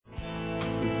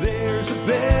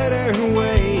better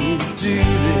way to do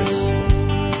this.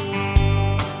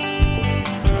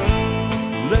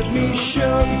 Let me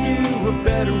show you a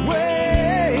better way.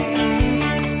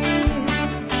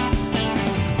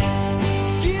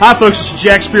 Hi folks, this is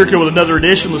Jack Spirko with another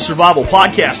edition of the Survival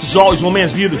Podcast. As always, one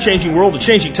man's view of the changing world, the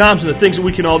changing times, and the things that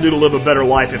we can all do to live a better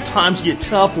life if times get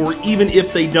tough or even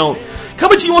if they don't.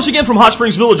 Coming to you once again from Hot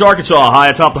Springs Village, Arkansas, high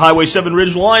atop the Highway 7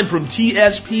 Ridge Line from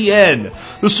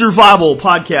TSPN, the Survival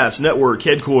Podcast Network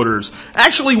headquarters.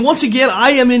 Actually, once again,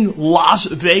 I am in Las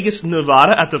Vegas,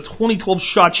 Nevada at the 2012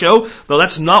 SHOT Show, though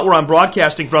that's not where I'm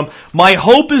broadcasting from. My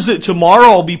hope is that tomorrow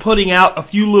I'll be putting out a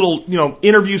few little,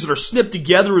 interviews that are snipped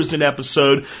together as an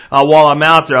episode while I'm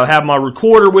out there. I'll have my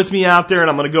recorder with me out there, and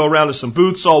I'm going to go around to some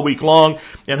booths all week long,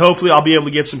 and hopefully I'll be able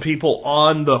to get some people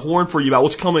on the horn for you about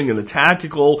what's coming in the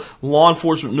tactical, law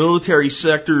enforcement, military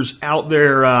sectors out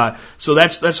there. So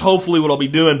that's hopefully what I'll be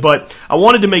doing. But I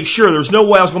wanted to make sure there's no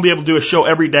way I was going to be able to do a show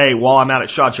every day while I'm out at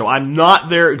SHOT Show. I'm not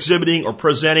there exhibiting or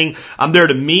presenting. I'm there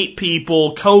to meet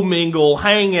people, co-mingle,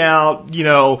 hang out,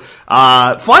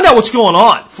 find out what's going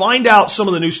on, find out some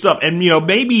of the new stuff, and,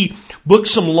 maybe book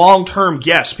some long-term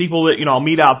guests, people that, I'll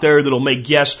meet out there that'll make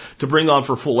guests to bring on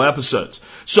for full episodes.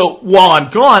 So while I'm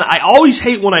gone, I always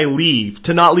hate when I leave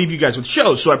to not leave you guys with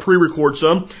shows, so I pre-record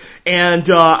some. And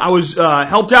I was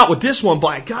helped out with this one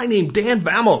by a guy named Dan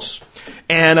Vamos.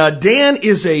 And Dan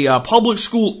is a public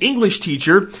school English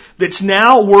teacher that's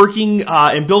now working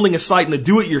and building a site in the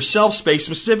do-it-yourself space,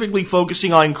 specifically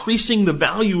focusing on increasing the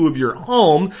value of your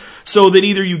home so that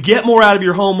either you get more out of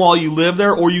your home while you live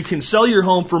there or you can sell your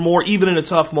home for more even in a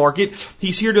tough market.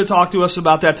 He's here to talk to us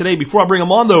about that today. Before I bring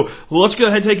him on, though, let's go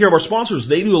ahead and take care of our sponsors.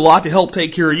 They do a lot to help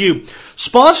take care of you.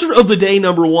 Sponsor of the day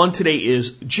number one today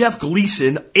is Jeff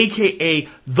Gleason, a.k.a.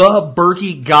 The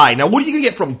Berkey Guy. Now, what are you going to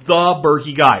get from The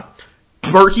Berkey Guy?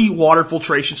 Berkey water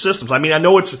filtration systems. I mean, I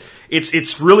know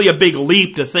it's really a big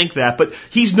leap to think that, but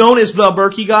he's known as the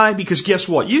Berkey Guy because guess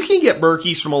what? You can get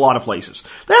Berkeys from a lot of places.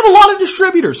 They have a lot of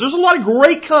distributors. There's a lot of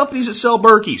great companies that sell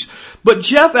Berkeys. But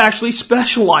Jeff actually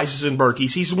specializes in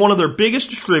Berkeys. He's one of their biggest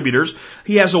distributors.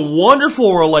 He has a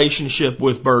wonderful relationship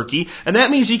with Berkey, and that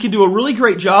means he can do a really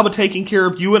great job of taking care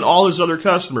of you and all his other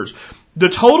customers. The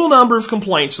total number of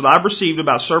complaints that I've received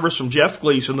about service from Jeff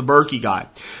Gleason, the Berkey Guy,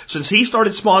 since he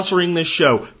started sponsoring this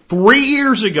show 3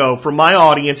 years ago from my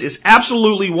audience is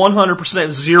absolutely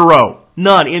 100% zero.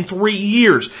 None in 3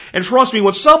 years. And trust me,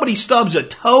 when somebody stubs a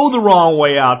toe the wrong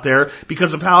way out there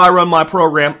because of how I run my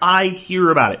program, I hear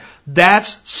about it.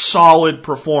 That's solid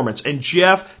performance. And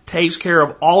Jeff takes care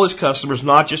of all his customers,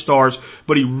 not just ours,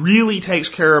 but he really takes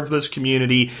care of this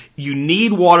community. You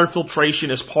need water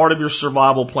filtration as part of your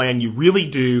survival plan. You really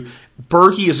do.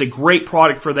 Berkey is a great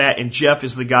product for that, and Jeff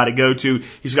is the guy to go to.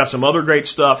 He's got some other great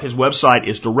stuff. His website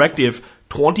is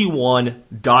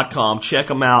directive21.com. Check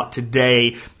him out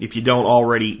today if you don't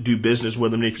already do business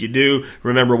with him. And if you do,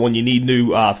 remember when you need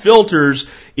new filters,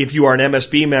 if you are an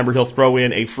MSB member, he'll throw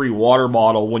in a free water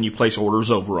bottle when you place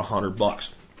orders over $100.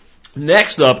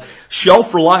 Next up,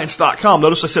 shelfreliance.com.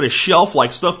 Notice I said a shelf,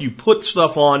 like stuff you put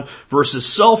stuff on, versus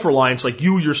self-reliance, like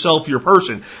you yourself, your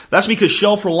person. That's because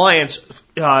Shelf Reliance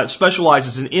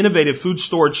specializes in innovative food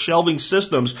storage shelving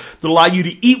systems that allow you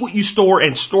to eat what you store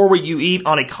and store what you eat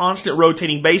on a constant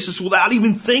rotating basis without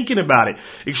even thinking about it.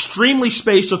 Extremely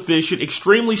space efficient,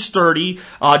 extremely sturdy,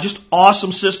 just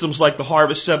awesome systems like the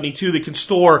Harvest 72 that can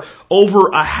store over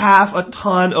a half a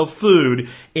ton of food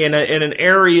in an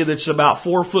area that's about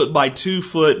 4 foot by 2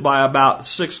 foot by about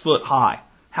 6 foot high.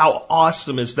 How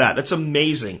awesome is that? That's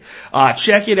amazing.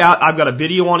 Check it out. I've got a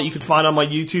video on it you can find on my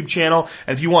YouTube channel.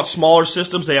 And if you want smaller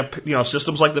systems, they have,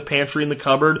 systems like the pantry and the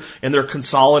cupboard and their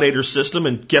consolidator system.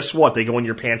 And guess what? They go in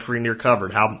your pantry and your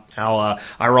cupboard. How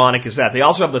ironic is that? They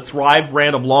also have the Thrive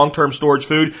brand of long-term storage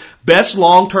food. Best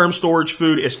long-term storage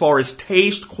food as far as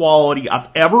taste quality I've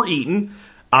ever eaten.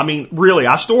 I mean, really,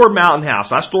 I store Mountain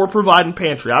House. I store Provide and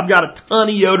Pantry. I've got a ton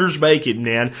of Yoder's bacon,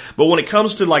 man. But when it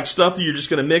comes to like stuff that you're just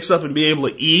going to mix up and be able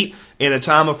to eat in a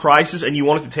time of crisis and you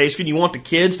want it to taste good, you want the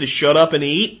kids to shut up and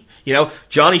eat,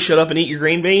 Johnny, shut up and eat your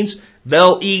green beans.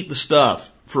 They'll eat the stuff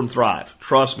from Thrive.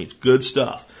 Trust me, it's good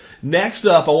stuff. Next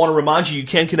up, I want to remind you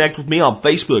can connect with me on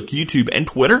Facebook, YouTube, and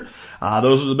Twitter.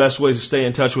 Those are the best ways to stay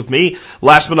in touch with me.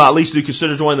 Last but not least, do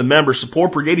consider joining the Member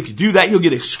Support Brigade. If you do that, you'll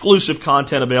get exclusive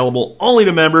content available only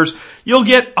to members. You'll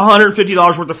get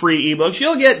 $150 worth of free ebooks.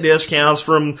 You'll get discounts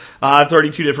from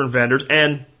 32 different vendors,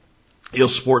 and you'll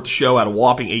support the show at a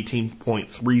whopping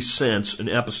 18.3 cents an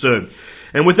episode.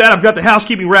 And with that, I've got the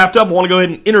housekeeping wrapped up. I want to go ahead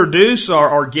and introduce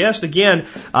our guest again.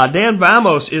 Dan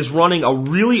Vamos is running a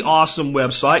really awesome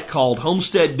website called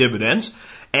Homestead Dividends,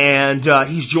 and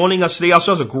he's joining us today. He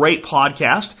also has a great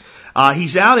podcast.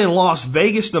 He's out in Las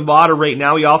Vegas, Nevada right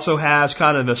now. He also has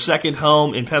kind of a second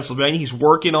home in Pennsylvania. He's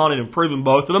working on and improving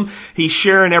both of them. He's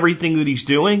sharing everything that he's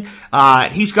doing.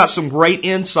 He's got some great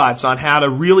insights on how to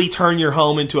really turn your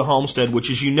home into a homestead, which,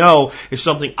 as you know, is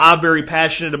something I'm very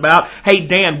passionate about. Hey,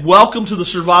 Dan, welcome to the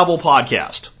Survival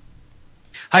Podcast.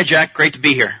 Hi, Jack. Great to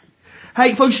be here.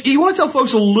 Hey, folks, you want to tell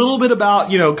folks a little bit about,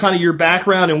 kind of your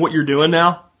background and what you're doing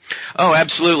now? Oh,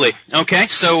 absolutely. Okay,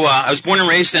 so I was born and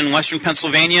raised in western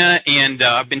Pennsylvania, and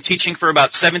I've been teaching for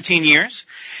about 17 years.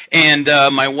 And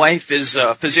my wife is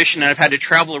a physician, and I've had to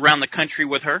travel around the country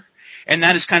with her. And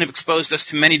that has kind of exposed us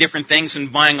to many different things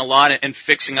and buying a lot and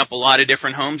fixing up a lot of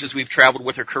different homes as we've traveled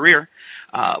with her career.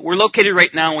 We're located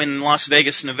right now in Las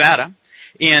Vegas, Nevada,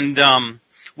 and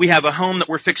we have a home that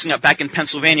we're fixing up back in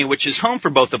Pennsylvania, which is home for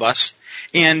both of us.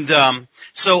 And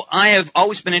so I have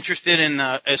always been interested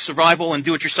in survival and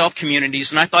do-it-yourself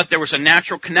communities, and I thought there was a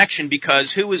natural connection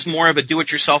because who is more of a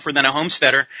do-it-yourselfer than a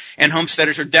homesteader? And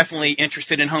homesteaders are definitely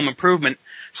interested in home improvement.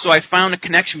 So I found a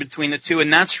connection between the two,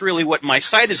 and that's really what my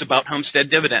site is about, Homestead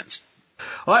Dividends.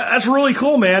 Well, that's really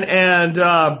cool, man. And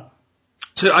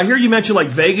so I hear you mention like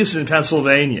Vegas and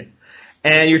Pennsylvania.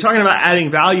 And you're talking about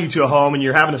adding value to a home, and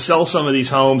you're having to sell some of these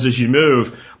homes as you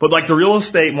move. But like the real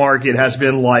estate market has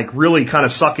been like really kind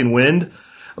of sucking wind.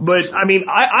 But I mean,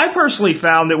 I personally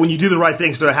found that when you do the right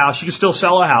things to a house, you can still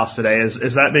sell a house today. Has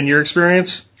that been your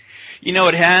experience? You know,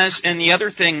 it has. And the other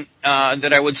thing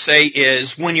that I would say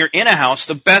is when you're in a house,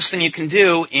 the best thing you can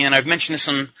do, and I've mentioned this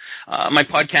on my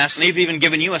podcast, and I've even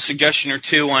given you a suggestion or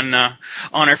two on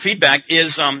our feedback,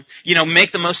 is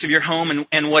make the most of your home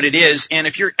and what it is. And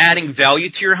if you're adding value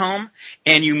to your home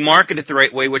and you market it the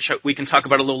right way, which we can talk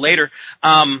about a little later,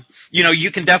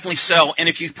 you can definitely sell. And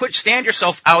if you stand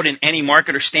yourself out in any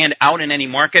market or stand out in any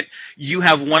market, you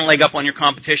have one leg up on your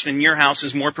competition, and your house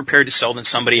is more prepared to sell than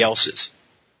somebody else's.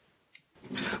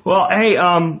 Well, hey,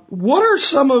 what are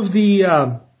some of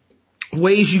the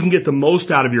ways you can get the most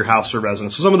out of your house or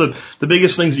residence? So some of the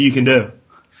biggest things that you can do.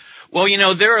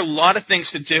 Well, there are a lot of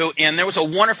things to do, and there was a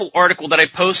wonderful article that I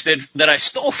posted that I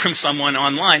stole from someone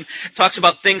online. It talks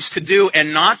about things to do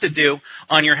and not to do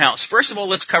on your house. First of all,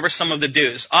 let's cover some of the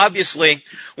do's. Obviously,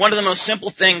 one of the most simple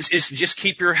things is to just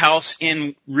keep your house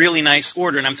in really nice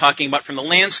order, and I'm talking about from the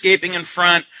landscaping in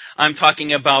front, I'm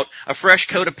talking about a fresh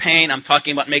coat of paint, I'm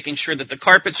talking about making sure that the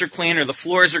carpets are clean or the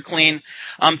floors are clean,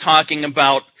 I'm talking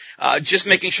about just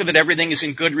making sure that everything is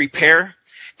in good repair.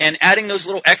 And adding those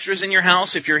little extras in your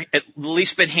house, if you're at the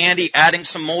least bit handy, adding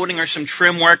some molding or some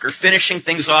trim work or finishing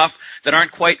things off that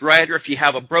aren't quite right, or if you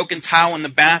have a broken towel in the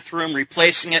bathroom,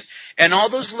 replacing it, and all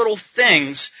those little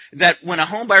things that when a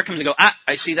home buyer comes and goes,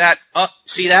 I see that,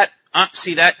 see that,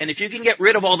 see that, and if you can get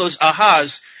rid of all those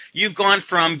ahas, you've gone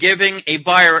from giving a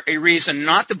buyer a reason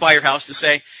not to buy your house to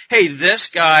say, hey, this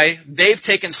guy, they've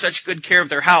taken such good care of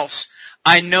their house.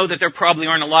 I know that there probably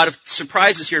aren't a lot of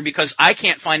surprises here because I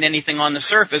can't find anything on the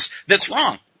surface that's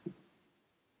wrong.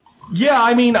 Yeah,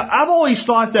 I mean, I've always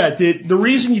thought that the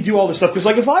reason you do all this stuff, because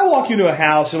like if I walk into a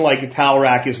house and like the towel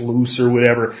rack is loose or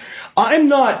whatever, I'm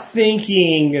not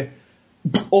thinking,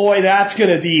 boy, that's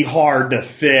going to be hard to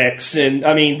fix. And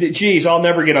I mean, geez, I'll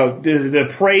never get the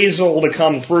appraisal to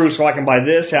come through so I can buy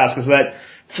this house because that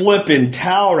flipping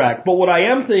towel rack. But what I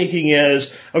am thinking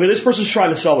is, okay, this person's trying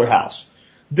to sell their house.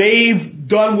 They've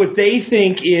done what they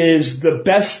think is the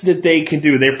best that they can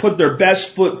do. They put their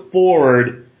best foot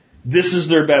forward. This is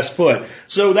their best foot.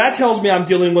 So that tells me I'm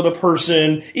dealing with a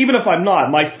person, even if I'm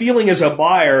not, my feeling as a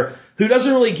buyer who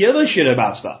doesn't really give a shit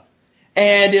about stuff.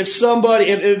 And if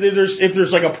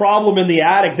there's like a problem in the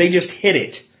attic, they just hit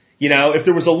it. If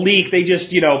there was a leak, they just,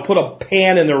 put a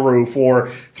pan in the roof or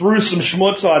threw some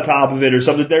schmutz on top of it or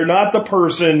something. They're not the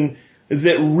person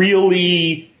that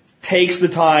really takes the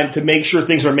time to make sure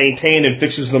things are maintained and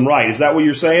fixes them right. Is that what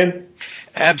you're saying?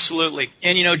 Absolutely.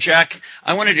 And Jack,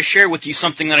 I wanted to share with you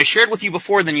something that I shared with you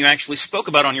before than you actually spoke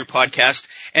about on your podcast,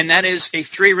 and that is a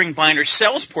 3-ring binder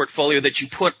sales portfolio that you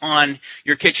put on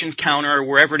your kitchen counter or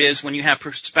wherever it is when you have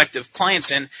prospective clients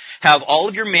in. Have all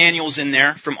of your manuals in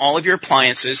there from all of your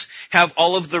appliances, have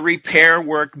all of the repair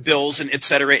work bills and et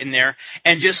cetera in there,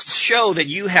 and just show that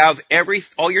you have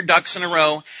all your ducks in a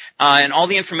row and all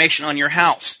the information on your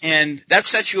house. And that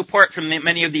sets you apart from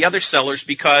many of the other sellers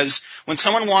because when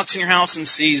someone walks in your house and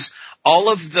sees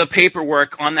all of the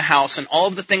paperwork on the house and all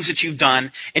of the things that you've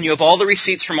done, and you have all the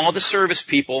receipts from all the service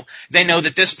people, they know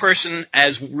that this person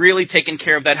has really taken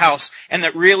care of that house, and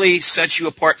that really sets you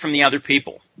apart from the other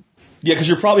people. Yeah, because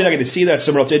you're probably not going to see that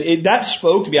somewhere else. That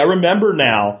spoke to me. I remember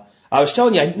now. I was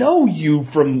telling you, I know you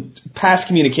from past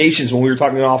communications when we were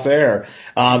talking off air.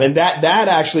 And that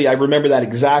actually, I remember that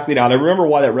exactly now. And I remember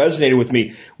why that resonated with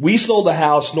me. We sold a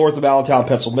house north of Allentown,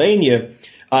 Pennsylvania.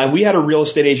 And we had a real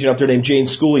estate agent up there named Jane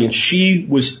Schooley, and she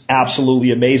was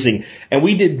absolutely amazing. And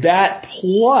we did that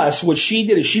plus what she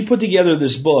did is she put together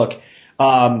this book,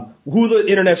 who the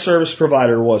internet service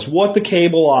provider was, what the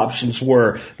cable options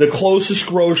were, the closest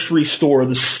grocery store,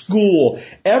 the school,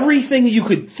 everything that you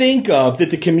could think of that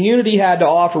the community had to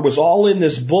offer was all in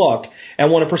this book.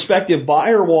 And when a prospective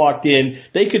buyer walked in,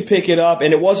 they could pick it up,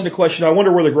 and it wasn't a question, I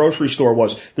wonder where the grocery store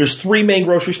was. There's 3 main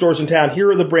grocery stores in town. Here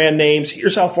are the brand names.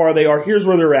 Here's how far they are. Here's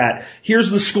where they're at. Here's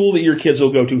the school that your kids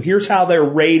will go to. Here's how they're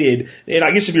rated. And I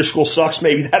guess if your school sucks,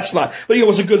 maybe that's not. But it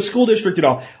was a good school district and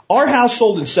all. Our house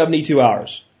sold in 72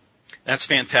 hours. That's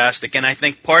fantastic. And I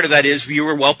think part of that is you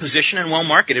were well positioned and well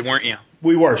marketed, weren't you?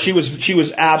 We were. She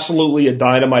was absolutely a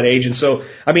dynamite agent. So,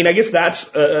 I mean, I guess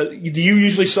that's, do you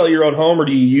usually sell your own home or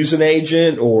do you use an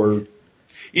agent or?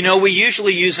 You know, we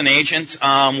usually use an agent,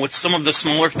 with some of the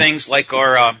smaller things like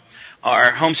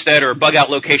our homestead or bug out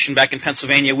location back in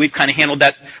Pennsylvania. We've kind of handled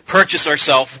that purchase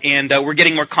ourselves, and we're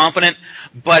getting more confident.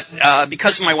 But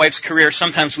because of my wife's career,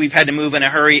 sometimes we've had to move in a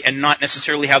hurry and not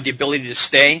necessarily have the ability to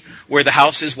stay where the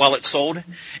house is while it's sold.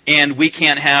 And we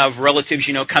can't have relatives,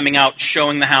 you know, coming out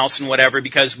showing the house and whatever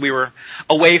because we were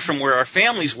away from where our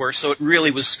families were. So it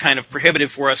really was kind of prohibitive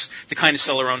for us to kind of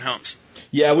sell our own homes.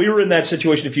 Yeah, we were in that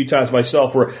situation a few times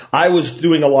myself where I was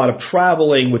doing a lot of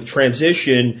traveling with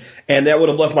transition, and that would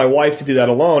have left my wife to do that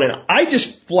alone. And I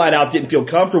just flat out didn't feel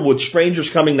comfortable with strangers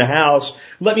coming to the house.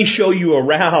 Let me show you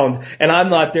around, and I'm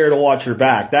not there to watch your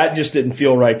back. That just didn't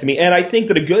feel right to me. And I think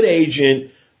that a good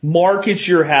agent markets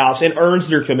your house and earns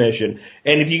their commission.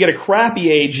 And if you get a crappy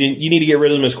agent, you need to get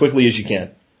rid of them as quickly as you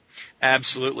can.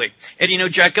 Absolutely. And, you know,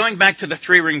 Jack, going back to the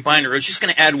 3-ring binder, I was just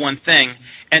going to add one thing,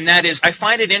 and that is I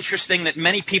find it interesting that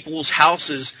many people's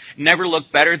houses never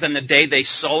look better than the day they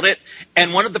sold it.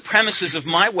 And one of the premises of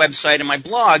my website and my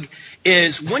blog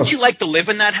is, wouldn't you like to live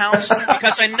in that house?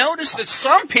 Because I noticed that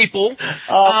some people,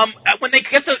 when they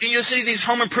get you see these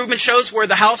home improvement shows where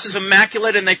the house is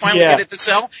immaculate and they finally get it to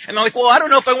sell, and they're like, well, I don't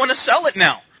know if I want to sell it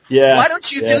now. Yeah. Why don't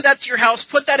you do that to your house,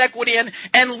 put that equity in,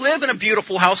 and live in a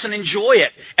beautiful house and enjoy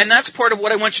it? And that's part of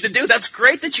what I want you to do. That's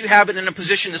great that you have it in a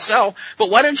position to sell, but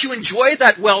why don't you enjoy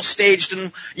that well-staged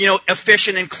and, you know,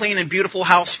 efficient and clean and beautiful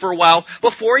house for a while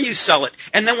before you sell it?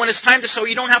 And then when it's time to sell,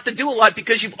 you don't have to do a lot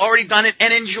because you've already done it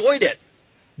and enjoyed it.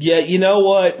 Yeah, you know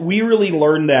what? We really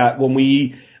learned that when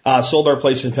we sold our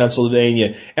place in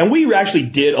Pennsylvania. And we actually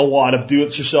did a lot of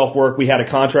do-it-yourself work. We had a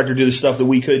contractor do the stuff that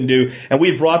we couldn't do. And we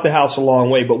had brought the house a long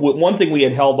way. But one thing we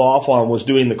had held off on was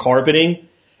doing the carpeting.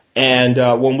 And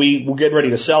when we were getting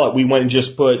ready to sell it, we went and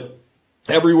just put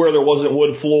everywhere there wasn't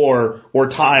wood floor or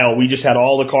tile, we just had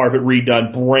all the carpet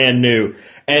redone, brand new.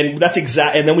 And that's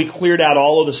and then we cleared out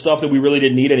all of the stuff that we really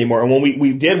didn't need anymore. And when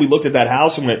we did, we looked at that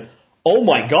house and went, oh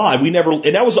my God, and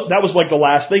that was like the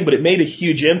last thing, but it made a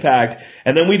huge impact.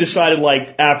 And then we decided,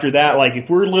 like, after that, like, if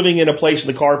we're living in a place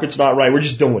and the carpet's not right, we're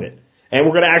just doing it. And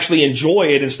we're going to actually enjoy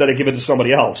it instead of give it to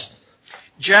somebody else.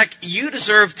 Jack, you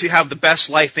deserve to have the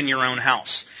best life in your own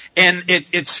house. And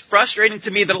it's frustrating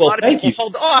to me that a lot of people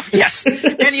hold off. Yes.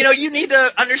 And, you know, you need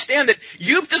to understand that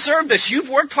you've deserved this. You've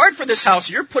worked hard for this house.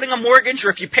 You're putting a mortgage,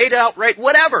 or if you paid it outright,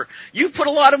 whatever. You've put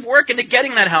a lot of work into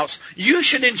getting that house. You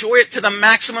should enjoy it to the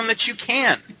maximum that you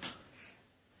can.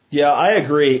 Yeah, I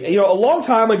agree. You know, a long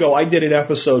time ago, I did an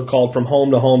episode called From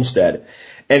Home to Homestead,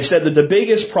 and said that the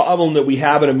biggest problem that we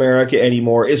have in America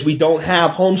anymore is we don't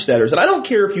have homesteaders. And I don't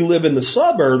care if you live in the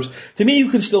suburbs. To me, you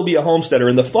can still be a homesteader.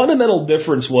 And the fundamental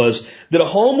difference was that a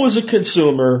home was a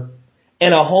consumer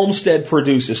and a homestead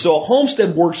produces. So a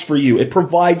homestead works for you. It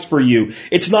provides for you.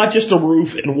 It's not just a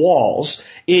roof and walls.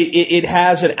 It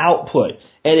has an output.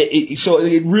 And so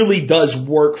it really does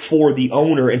work for the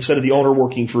owner instead of the owner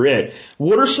working for it.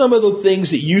 What are some of the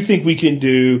things that you think we can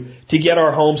do to get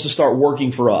our homes to start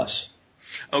working for us?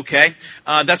 Okay,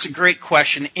 that's a great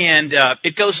question, and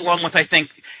it goes along with, I think,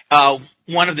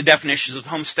 one of the definitions of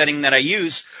homesteading that I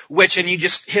use, and you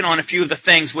just hit on a few of the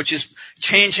things, which is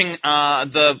changing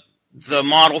the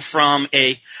model from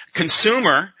a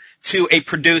consumer to a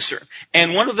producer.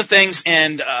 And one of the things,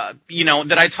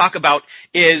 that I talk about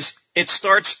is it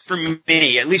starts for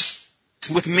me, at least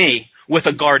with me, with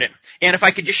a garden. And if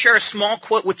I could just share a small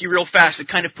quote with you real fast, it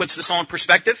kind of puts this all in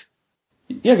perspective.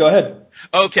 Yeah, go ahead.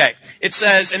 Okay. It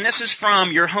says, and this is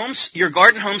from Your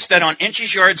Garden Homestead on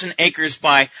Inches, Yards, and Acres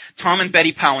by Tom and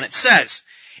Betty Powell. And it says,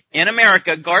 in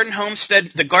America, the garden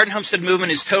homestead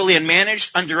movement is totally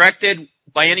unmanaged, undirected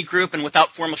by any group, and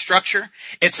without formal structure.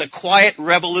 It's a quiet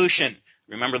revolution.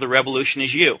 Remember, the revolution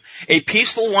is you. A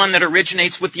peaceful one that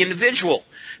originates with the individual.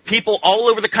 People all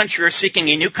over the country are seeking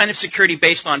a new kind of security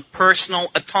based on personal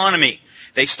autonomy.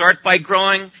 They start by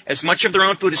growing as much of their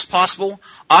own food as possible.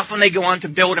 Often they go on to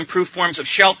build improved forms of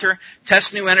shelter,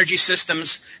 test new energy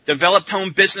systems, develop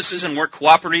home businesses, and work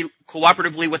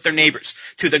cooperatively with their neighbors.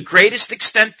 To the greatest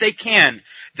extent they can,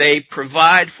 they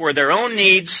provide for their own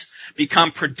needs,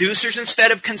 become producers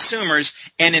instead of consumers,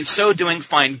 and in so doing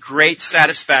find great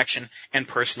satisfaction and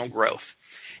personal growth.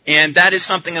 And that is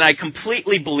something that I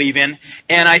completely believe in,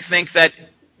 and I think that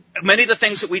many of the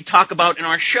things that we talk about in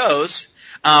our shows,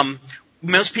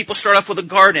 most people start off with a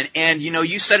garden, and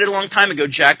you said it a long time ago,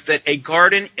 Jack, that a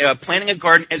garden, planting a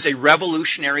garden is a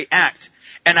revolutionary act.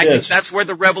 And I think that's where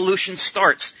the revolution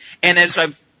starts. And as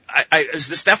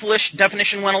this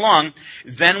definition went along,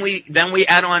 then we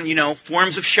add on,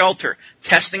 forms of shelter,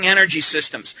 testing energy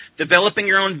systems, developing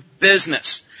your own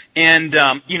business, and,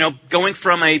 going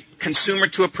from a consumer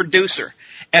to a producer.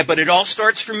 But it all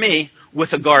starts for me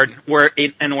with a garden or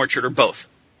an orchard or both.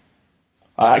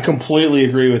 I completely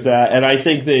agree with that. And I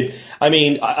think that,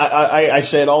 I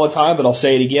say it all the time, but I'll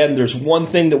say it again. There's one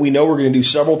thing that we know we're going to do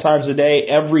several times a day,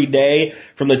 every day,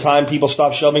 from the time people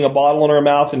stop shoving a bottle in our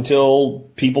mouth until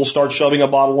people start shoving a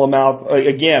bottle in the mouth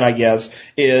again, I guess,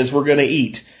 is we're going to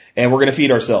eat and we're going to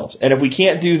feed ourselves. And if we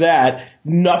can't do that,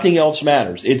 nothing else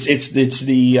matters. It's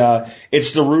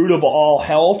the root of all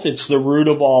health. It's the root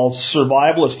of all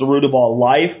survival. It's the root of all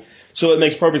life. So it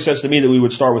makes perfect sense to me that we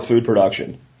would start with food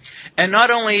production. And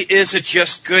not only is it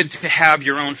just good to have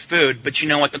your own food, but you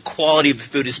know what? The quality of the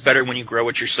food is better when you grow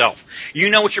it yourself. You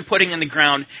know what you're putting in the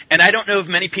ground, and I don't know of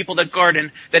many people that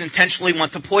garden that intentionally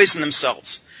want to poison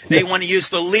themselves. They want to use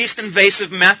the least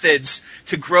invasive methods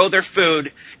to grow their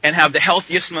food and have the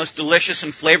healthiest, most delicious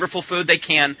and flavorful food they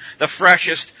can, the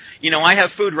freshest. I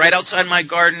have food right outside my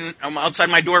garden. I'm outside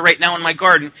my door right now in my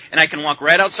garden, and I can walk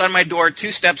right outside my door,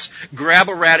 2 steps, grab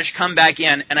a radish, come back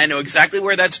in, and I know exactly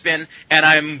where that's been, and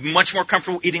I'm much more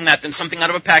comfortable eating that than something out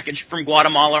of a package from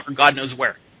Guatemala or God knows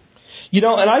where. And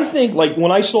I think,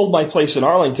 when I sold my place in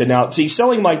Arlington, now,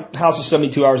 selling my house in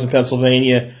 72 hours in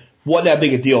Pennsylvania wasn't that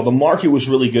big a deal. The market was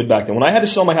really good back then. When I had to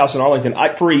sell my house in Arlington,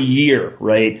 for a year,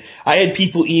 right, I had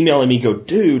people emailing me,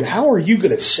 dude, how are you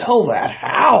going to sell that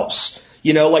house?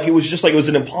 It was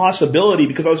an impossibility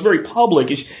because I was very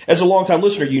public, as a longtime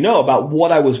listener, about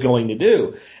what I was going to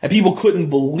do. And people couldn't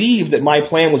believe that my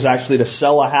plan was actually to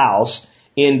sell a house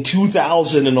in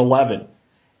 2011.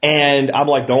 And I'm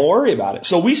like, don't worry about it.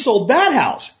 So we sold that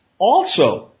house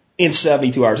also in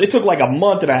 72 hours. It took like a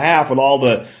month and a half with all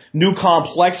the new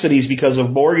complexities because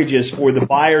of mortgages for the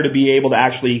buyer to be able to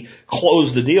actually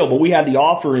close the deal. But we had the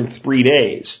offer in 3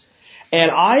 days. And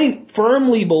I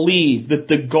firmly believe that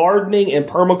the gardening and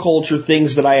permaculture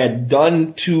things that I had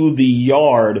done to the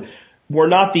yard were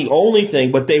not the only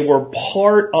thing, but they were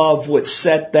part of what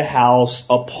set the house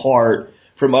apart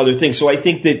from other things. So I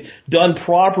think that done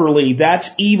properly, that's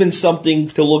even something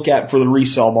to look at for the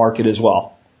resale market as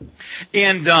well.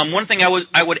 And one thing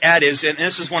I would add is, and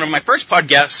this is one of my first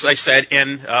podcasts I said,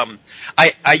 and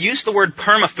I used the word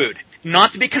permafood,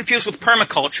 not to be confused with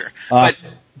permaculture,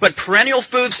 but perennial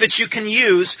foods that you can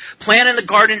use, plant in the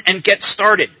garden, and get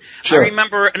started. Sure. I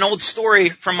remember an old story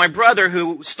from my brother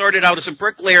who started out as a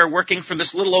bricklayer working for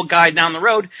this little old guy down the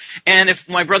road, and if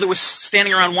my brother was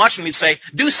standing around watching, he'd say,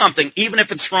 do something, even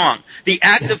if it's wrong. The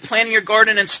act of planting your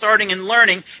garden and starting and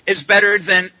learning is better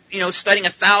than, studying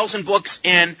 1,000 books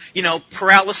and,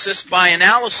 paralysis by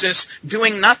analysis,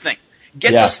 doing nothing.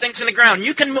 Get those things in the ground.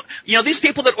 You can, these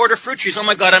people that order fruit trees, oh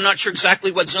my God, I'm not sure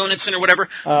exactly what zone it's in or whatever.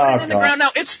 Put it in the ground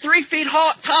now. It's 3 feet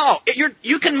tall.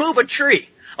 You can move a tree.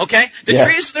 Okay? The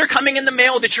trees that are coming in the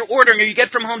mail that you're ordering or you get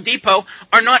from Home Depot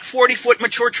are not 40-foot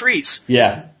mature trees.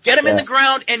 Yeah. Get them in the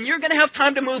ground and you're going to have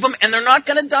time to move them and they're not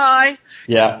going to die.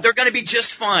 Yeah. They're going to be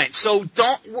just fine. So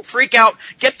don't freak out.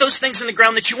 Get those things in the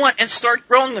ground that you want and start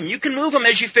growing them. You can move them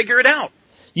as you figure it out.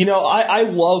 I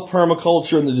love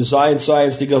permaculture and the design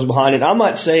science that goes behind it. I'm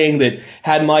not saying that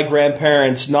had my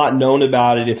grandparents not known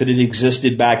about it, if it had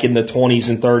existed back in the 20s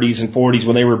and 30s and 40s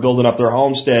when they were building up their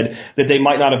homestead, that they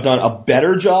might not have done a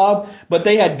better job. But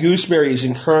they had gooseberries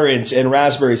and currants and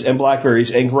raspberries and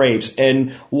blackberries and grapes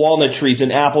and walnut trees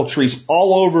and apple trees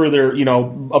all over their,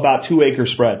 about 2-acre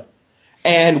spread.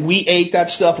 And we ate that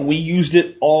stuff and we used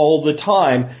it all the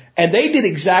time. And they did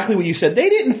exactly what you said. They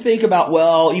didn't think about,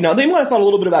 they might have thought a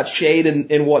little bit about shade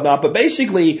and whatnot, but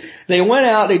basically they went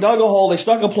out, they dug a hole, they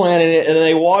stuck a plant in it, and then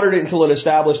they watered it until it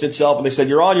established itself, and they said,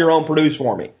 you're on your own, produce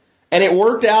for me. And it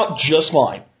worked out just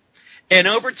fine. And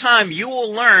over time, you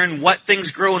will learn what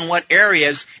things grow in what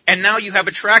areas, and now you have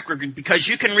a track record because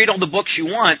you can read all the books you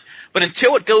want, but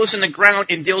until it goes in the ground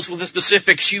and deals with the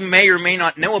specifics you may or may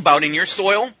not know about in your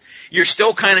soil, you're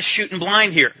still kind of shooting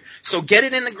blind here. So get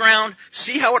it in the ground,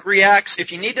 see how it reacts.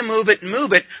 If you need to move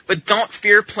it, but don't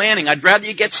fear planting. I'd rather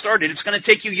you get started. It's going to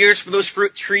take you years for those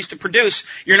fruit trees to produce.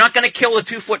 You're not going to kill a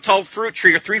 2-foot tall fruit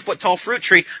tree or 3-foot tall fruit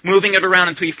tree moving it around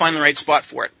until you find the right spot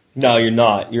for it. No, you're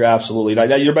not. You're absolutely not.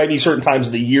 There might be certain times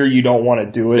of the year you don't want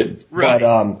to do it.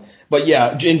 Right. But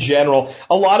yeah, in general,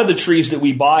 a lot of the trees that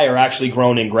we buy are actually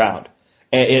grown in ground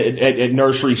at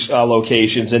nursery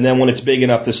locations. And then when it's big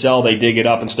enough to sell, they dig it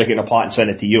up and stick it in a pot and send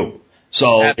it to you.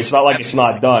 So it's not like it's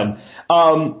not done.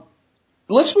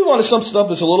 Let's move on to some stuff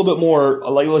that's a little bit more,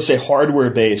 like, let's say, hardware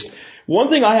based. One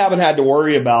thing I haven't had to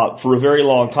worry about for a very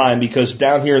long time, because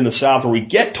down here in the South where we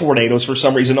get tornadoes, for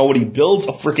some reason nobody builds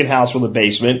a freaking house with a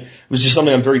basement. It was just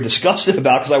something I'm very disgusted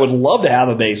about because I would love to have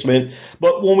a basement.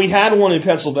 But when we had one in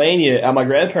Pennsylvania at my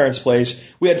grandparents' place,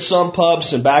 we had sump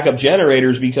pumps and backup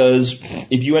generators because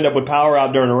if you end up with power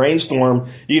out during a rainstorm,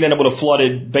 you can end up with a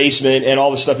flooded basement and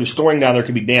all the stuff you're storing down there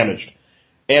could be damaged.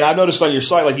 And I've noticed on your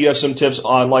site, like, you have some tips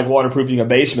on, like, waterproofing a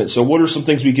basement. So what are some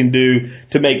things we can do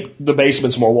to make the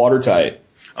basements more watertight?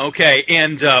 Okay,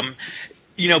 and,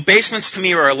 basements to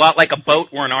me are a lot like a boat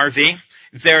or an RV.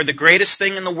 They're the greatest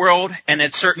thing in the world, and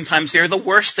at certain times they're the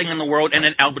worst thing in the world and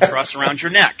an albatross around your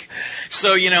neck.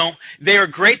 So, they are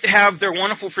great to have. They're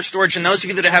wonderful for storage. And those of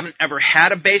you that haven't ever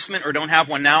had a basement or don't have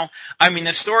one now,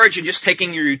 the storage and just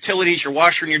taking your utilities, your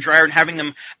washer and your dryer and having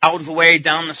them out of the way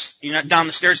down the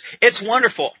stairs, it's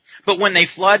wonderful. But when they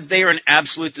flood, they are an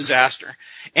absolute disaster.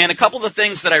 And a couple of the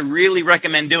things that I really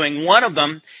recommend doing, one of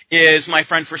them is, my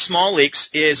friend, for small leaks,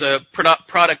 is a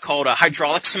product called a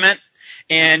hydraulic cement.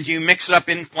 And you mix it up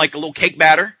in like a little cake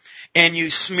batter, and you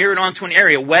smear it onto an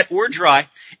area, wet or dry,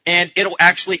 and it'll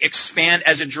actually expand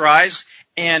as it dries.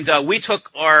 And we took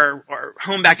our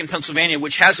home back in Pennsylvania,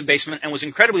 which has a basement and was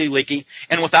incredibly leaky,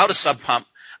 and without a sub pump.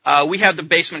 We had the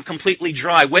basement completely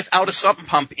dry without a sub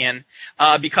pump in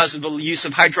because of the use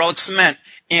of hydraulic cement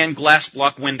and glass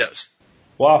block windows.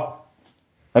 Wow.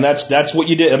 And that's what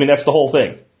you did. That's the whole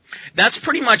thing. That's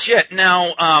pretty much it.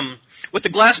 Now, with the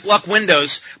glass block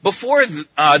windows, before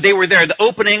they were there, the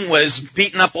opening was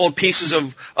beaten up old pieces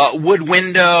of wood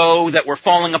window that were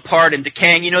falling apart and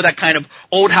decaying. You know, that kind of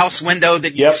old house window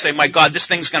that you say, my God, this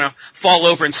thing's going to fall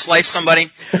over and slice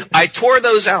somebody. I tore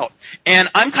those out. And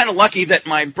I'm kind of lucky that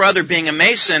my brother, being a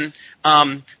mason,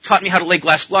 taught me how to lay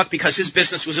glass block because his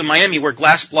business was in Miami, where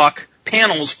glass block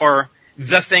panels are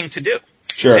the thing to do.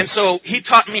 Sure. And so he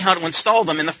taught me how to install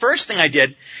them. And the first thing I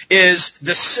did is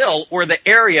the sill, or the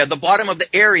area, the bottom of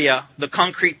the area, the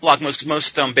concrete block. Most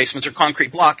basements are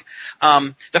concrete block.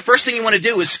 The first thing you want to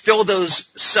do is fill those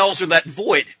cells or that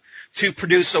void to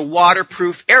produce a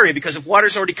waterproof area, because if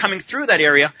water's already coming through that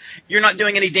area, you're not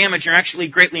doing any damage. You're actually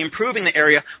greatly improving the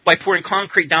area by pouring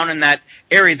concrete down in that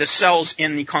area, the cells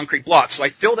in the concrete block. So I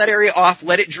fill that area off,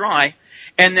 let it dry,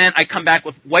 and then I come back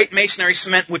with white masonry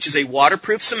cement, which is a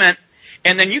waterproof cement.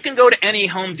 And then you can go to any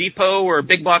Home Depot or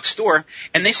big box store,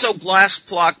 and they sell glass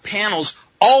block panels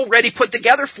already put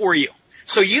together for you.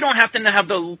 So you don't have to have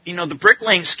the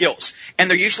bricklaying skills. And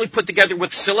they're usually put together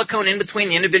with silicone in between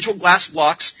the individual glass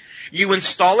blocks. You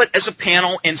install it as a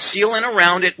panel and seal in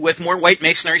around it with more white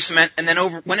masonry cement. And then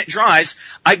when it dries,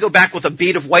 I go back with a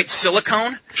bead of white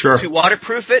silicone to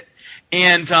waterproof it.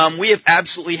 And we have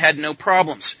absolutely had no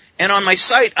problems. And on my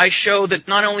site, I show that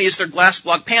not only is there glass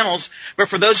block panels, but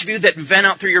for those of you that vent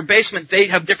out through your basement, they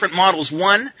have different models.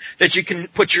 One, that you can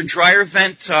put your dryer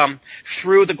vent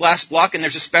through the glass block, and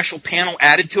there's a special panel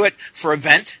added to it for a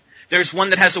vent. There's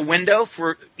one that has a window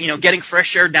for, getting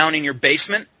fresh air down in your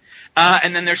basement.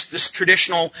 And then there's this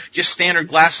traditional, just standard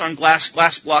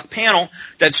glass block panel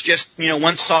that's just,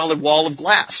 one solid wall of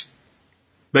glass.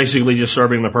 Basically just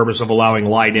serving the purpose of allowing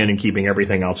light in and keeping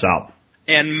everything else out.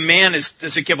 And man,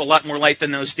 does it give a lot more light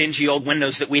than those dingy old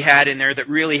windows that we had in there that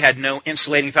really had no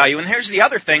insulating value. And here's the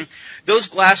other thing. Those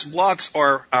glass blocks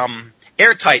are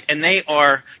airtight, and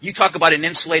you talk about an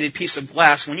insulated piece of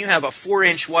glass. When you have a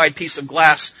 4-inch wide piece of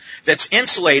glass that's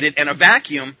insulated and a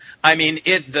vacuum,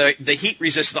 the heat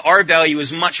resist, the R value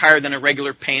is much higher than a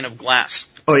regular pane of glass.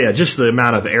 Oh yeah, just the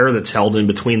amount of air that's held in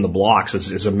between the blocks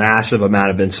is a massive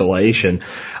amount of insulation.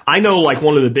 I know,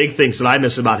 one of the big things that I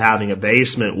miss about having a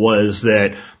basement was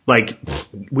that,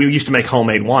 we used to make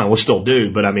homemade wine. We still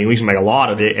do, but we used to make a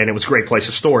lot of it, and it was a great place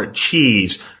to store it.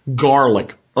 Cheese,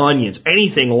 garlic, onions,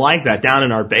 anything like that down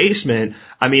in our basement.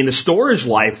 I mean, the storage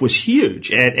life was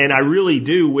huge. And I really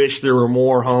do wish there were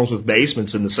more homes with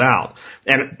basements in the South.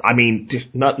 And I mean,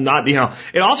 not,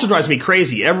 it also drives me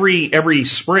crazy. Every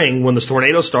spring when the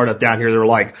tornadoes start up down here, they're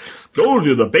like, go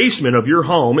to the basement of your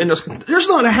home. And there's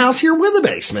not a house here with a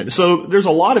basement. So there's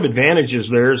a lot of advantages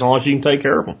there as long as you can take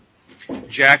care of them.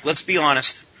 Jack, let's be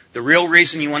honest. The real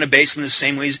reason you want a basement is the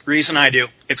same reason I do.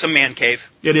 It's a man cave.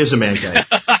 It is a man cave.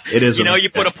 It is. You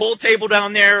put a pool table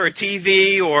down there or a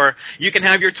TV, or you can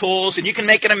have your tools and you can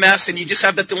make it a mess and you just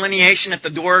have that delineation at the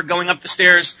door going up the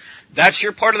stairs. That's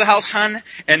your part of the house, hon,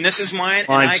 and this is mine.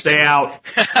 Fine, stay out.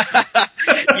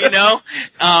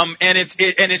 And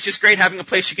it's just great having a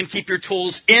place you can keep your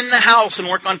tools in the house and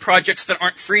work on projects that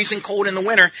aren't freezing cold in the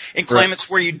winter in climates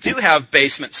where you do have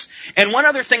basements. And one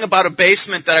other thing about a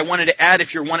basement that I wanted to add,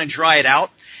 if you want to dry it out,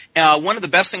 one of the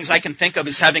best things I can think of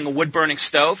is having a wood-burning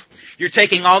stove. You're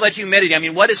taking all that humidity. I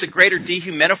mean, what is a greater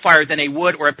dehumidifier than a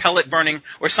wood or a pellet burning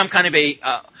or some kind of a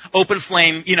open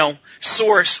flame,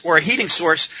 source or a heating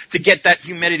source to get that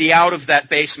humidity out of that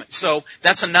basement? So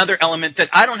that's another element that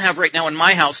I don't have right now in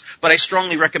my house, but I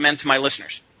strongly recommend to my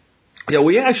listeners. Yeah,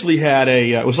 we actually had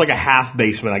it was like a half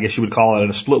basement, I guess you would call it, in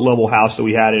a split level house that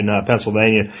we had in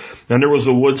Pennsylvania. And there was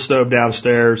a wood stove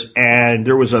downstairs and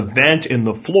there was a vent in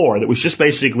the floor that was just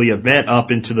basically a vent up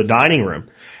into the dining room.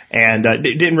 And it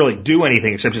didn't really do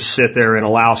anything except just sit there and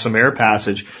allow some air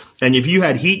passage. And if you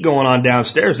had heat going on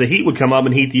downstairs, the heat would come up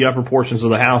and heat the upper portions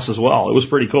of the house as well. It was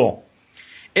pretty cool.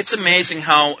 It's amazing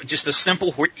how just a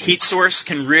simple heat source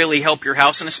can really help your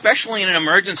house, and especially in an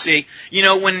emergency,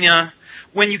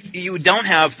 when you don't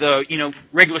have the,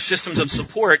 regular systems of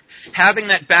support, having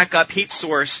that backup heat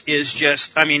source is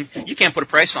just, you can't put a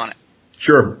price on it.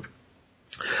 Sure.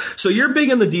 So you're big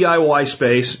in the DIY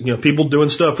space, people doing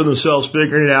stuff for themselves,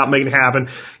 figuring it out, making it happen.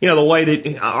 The way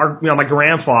that my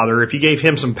grandfather, if you gave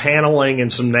him some paneling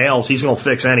and some nails, he's going to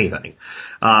fix anything.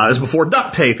 It was before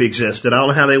duct tape existed. I don't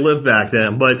know how they lived back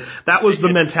then, but that was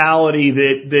the mentality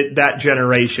that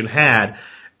generation had.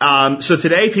 So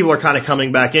today people are kind of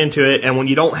coming back into it, and when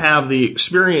you don't have the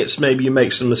experience, maybe you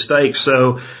make some mistakes.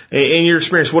 So in your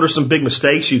experience, what are some big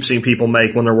mistakes you've seen people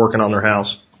make when they're working on their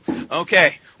house?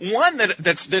 Okay. One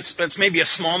that's maybe a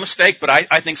small mistake, but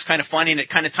I think is kind of funny, and it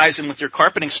kind of ties in with your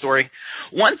carpeting story.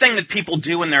 One thing that people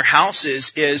do in their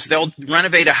houses is they'll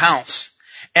renovate a house,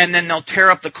 and then they'll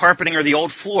tear up the carpeting or the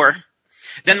old floor,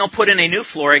 then they'll put in a new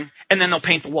flooring, and then they'll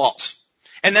paint the walls.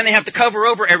 And then they have to cover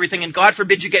over everything, and God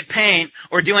forbid you get paint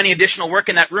or do any additional work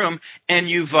in that room, and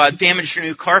you've damaged your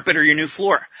new carpet or your new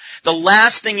floor. The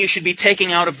last thing you should be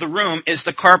taking out of the room is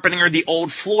the carpeting or the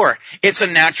old floor. It's a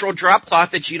natural drop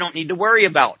cloth that you don't need to worry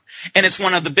about. And it's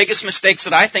one of the biggest mistakes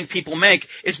that I think people make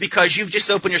is because you've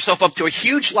just opened yourself up to a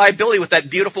huge liability with that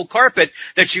beautiful carpet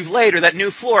that you've laid or that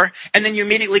new floor, and then you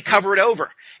immediately cover it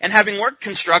over. And having worked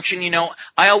construction,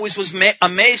 I always was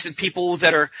amazed at people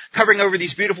that are covering over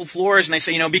these beautiful floors, and they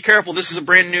say, be careful, this is a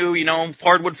brand new,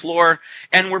 hardwood floor,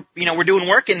 and we're doing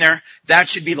work in there. That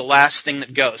should be the last thing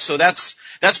that goes. So that's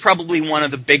probably one of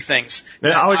the big things.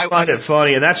 And I always find it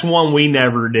funny, and that's one we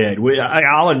never did.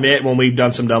 I'll admit when we've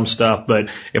done some dumb stuff, but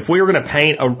if we were going to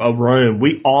paint a room,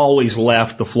 we always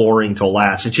left the flooring till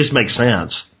last. It just makes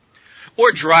sense.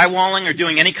 Or drywalling or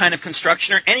doing any kind of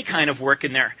construction or any kind of work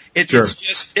in there.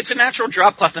 It's a natural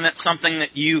drop cloth, and that's something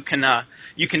that you can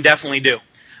definitely do.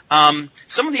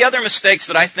 Some of the other mistakes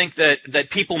that I think that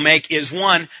people make is,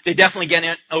 one, they definitely get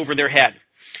in over their head.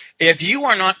 If you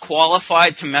are not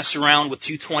qualified to mess around with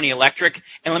 220 electric,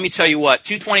 and let me tell you what,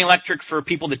 220 electric, for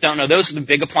people that don't know, those are the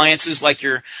big appliances like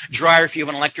your dryer, if you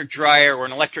have an electric dryer or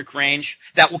an electric range,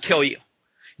 that will kill you.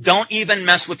 Don't even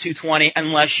mess with 220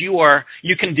 unless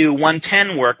you can do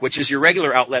 110 work, which is your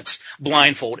regular outlets,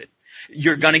 blindfolded.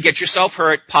 You're going to get yourself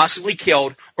hurt, possibly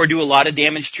killed, or do a lot of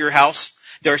damage to your house.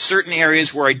 There are certain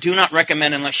areas where I do not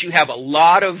recommend, unless you have a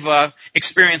lot of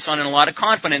experience on and a lot of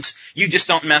confidence, you just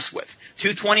don't mess with.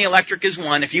 220 electric is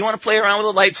one. If you want to play around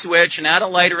with a light switch and add a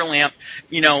light or a lamp,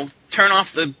 turn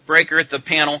off the breaker at the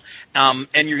panel,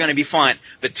 and you're going to be fine.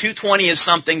 But 220 is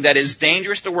something that is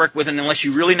dangerous to work with, and unless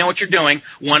you really know what you're doing,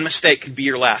 one mistake could be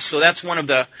your last. So that's one of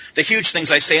the huge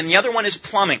things I say. And the other one is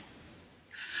plumbing.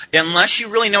 Unless you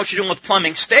really know what you're doing with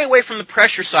plumbing, stay away from the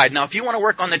pressure side. Now, if you want to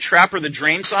work on the trap or the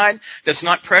drain side that's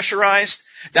not pressurized,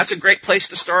 that's a great place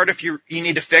to start if you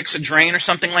need to fix a drain or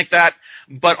something like that.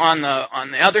 But on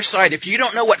the other side, if you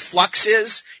don't know what flux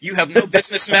is, you have no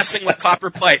business messing with copper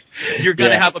pipe. You're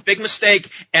going to have a big mistake,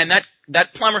 and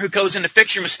that plumber who goes in to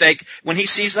fix your mistake, when he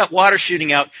sees that water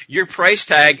shooting out, your price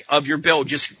tag of your bill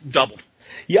just doubled.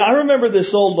 Yeah, I remember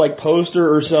this old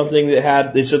poster or something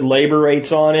that said labor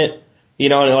rates on it. You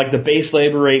know, and like the base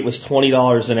labor rate was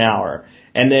 $20 an hour.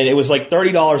 And then it was like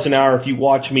 $30 an hour if you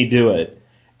watch me do it.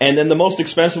 And then the most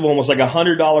expensive one was like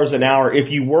 $100 an hour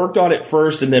if you worked on it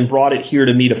first and then brought it here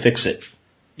to me to fix it.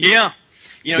 Yeah.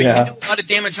 You know, you can do a lot of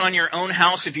damage on your own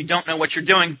house if you don't know what you're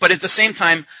doing. But at the same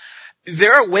time,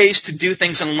 there are ways to do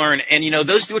things and learn. And, you know,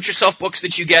 those do-it-yourself books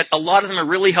that you get, a lot of them are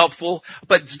really helpful.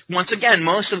 But once again,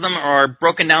 most of them are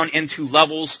broken down into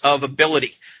levels of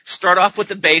ability. Start off with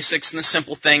the basics and the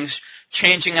simple things,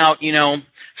 changing out, you know,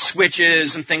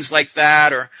 switches and things like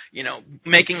that, or, you know,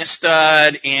 making a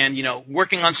stud and, you know,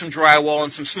 working on some drywall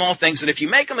and some small things that if you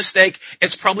make a mistake,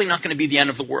 it's probably not going to be the end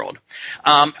of the world.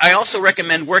 I also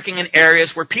recommend working in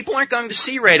areas where people aren't going to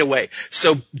see right away.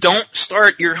 So don't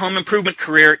start your home improvement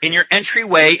career in your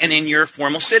entryway and in your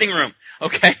formal sitting room.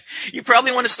 Okay, you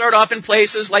probably want to start off in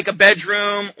places like a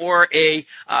bedroom or a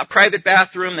private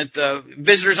bathroom that the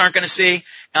visitors aren't going to see,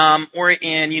 or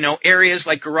in, you know, areas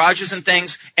like garages and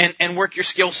things, and work your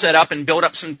skill set up and build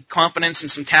up some confidence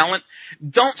and some talent.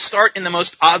 Don't start in the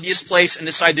most obvious place and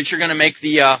decide that you're going to make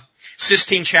the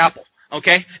Sistine Chapel.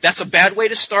 Okay, that's a bad way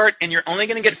to start, and you're only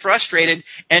going to get frustrated,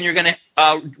 and you're going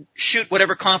to shoot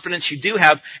whatever confidence you do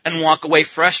have and walk away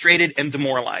frustrated and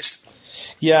demoralized.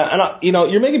 Yeah, and you know,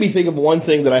 you're making me think of one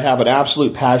thing that I have an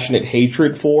absolute passionate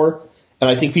hatred for, and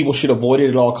I think people should avoid it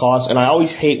at all costs, and I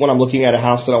always hate when I'm looking at a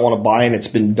house that I want to buy and it's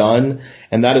been done,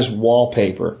 and that is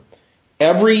wallpaper.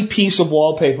 Every piece of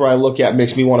wallpaper I look at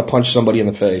makes me want to punch somebody in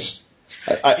the face.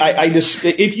 I just,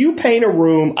 if you paint a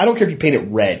room, I don't care if you paint it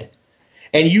red,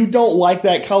 and you don't like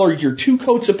that color, you're 2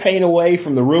 coats of paint away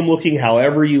from the room looking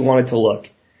however you want it to look.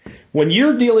 When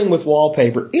you're dealing with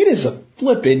wallpaper, it is a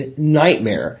flippin'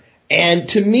 nightmare. And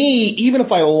to me, even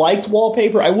if I liked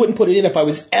wallpaper, I wouldn't put it in if I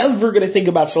was ever going to think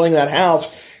about selling that house,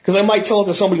 because I might sell it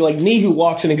to somebody like me who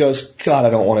walks in and goes, God, I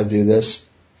don't want to do this.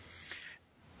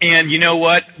 And you know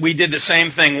what? We did the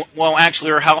same thing. Well,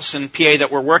 actually, our house in PA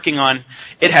that we're working on,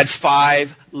 it had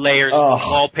 5 layers of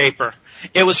wallpaper.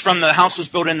 It was from the house was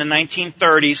built in the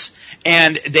 1930s,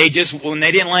 and they just, when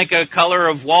they didn't like a color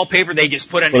of wallpaper, they just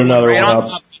put another right on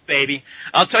top of it, baby.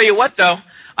 I'll tell you what, though.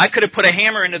 I could have put a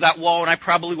hammer into that wall, and it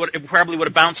probably would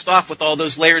have bounced off with all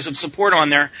those layers of support on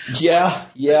there. Yeah,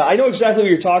 I know exactly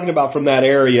what you're talking about from that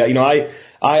area. You know,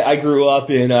 I grew up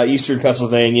in eastern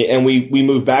Pennsylvania, and we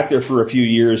moved back there for a few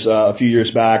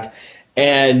years back,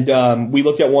 and we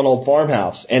looked at one old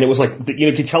farmhouse, and it was like, you know,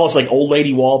 you could tell it's like old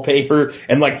lady wallpaper,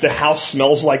 and like the house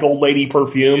smells like old lady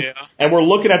perfume. Yeah. And we're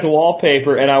looking at the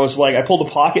wallpaper, and I was like, I pulled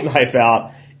a pocket knife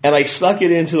out, and I stuck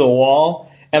it into the wall.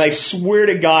 And I swear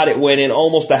to God, it went in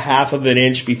almost a half of an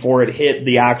inch before it hit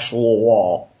the actual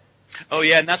wall. Oh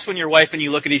yeah, and that's when your wife and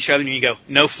you look at each other and you go,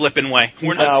 "No flipping way."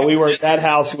 That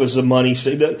house was a money.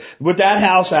 What that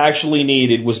house actually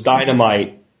needed was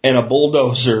dynamite and a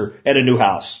bulldozer and a new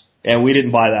house. And we didn't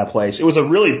buy that place. It was a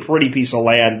really pretty piece of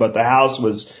land, but the house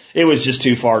was just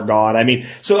too far gone. I mean,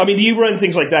 do you run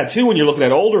things like that too when you're looking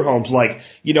at older homes, like,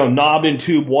 you know, knob and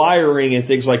tube wiring and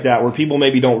things like that, where people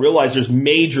maybe don't realize there's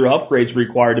major upgrades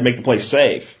required to make the place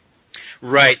safe?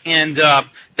 Right, and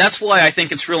that's why I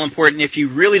think it's real important, if you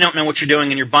really don't know what you're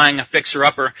doing and you're buying a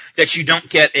fixer-upper, that you don't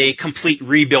get a complete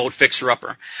rebuild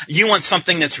fixer-upper. You want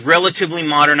something that's relatively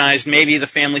modernized, maybe the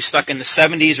family stuck in the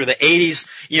 70s or the 80s,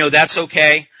 you know, that's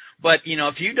okay. But, you know,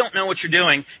 if you don't know what you're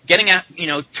doing, getting a, you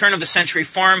know, turn-of-the-century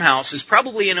farmhouse is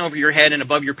probably in over your head and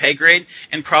above your pay grade,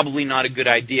 and probably not a good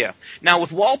idea. Now,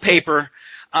 with wallpaper,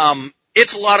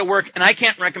 it's a lot of work, and I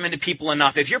can't recommend to people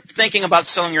enough. If you're thinking about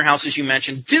selling your house, as you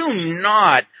mentioned, do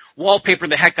not wallpaper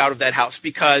the heck out of that house,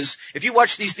 because if you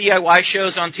watch these DIY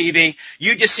shows on TV,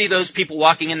 you just see those people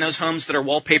walking in those homes that are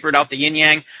wallpapered out the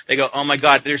yin-yang. They go, oh my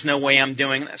God, there's no way I'm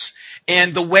doing this.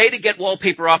 And the way to get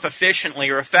wallpaper off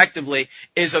efficiently or effectively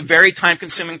is a very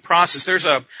time-consuming process. There's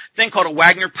a thing called a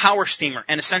Wagner power steamer,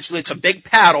 and essentially it's a big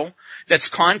paddle that's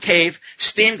concave.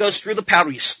 Steam goes through the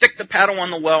paddle. You stick the paddle on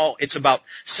the wall. It's about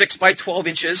 6 by 12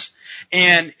 inches,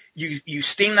 and you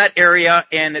steam that area,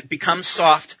 and it becomes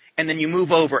soft. And then you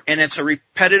move over, and it's a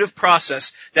repetitive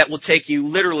process that will take you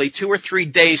literally 2 or 3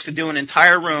 days to do an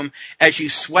entire room as you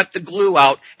sweat the glue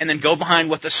out and then go behind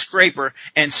with a scraper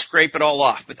and scrape it all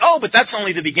off. But that's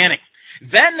only the beginning.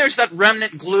 Then there's that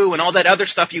remnant glue and all that other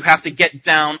stuff you have to get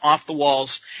down off the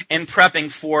walls in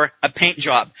prepping for a paint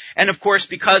job. And of course,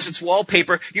 because it's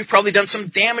wallpaper, you've probably done some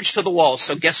damage to the walls.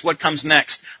 So guess what comes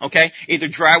next? Okay? Either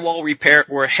drywall repair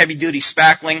or heavy-duty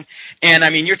spackling. And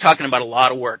I mean, you're talking about a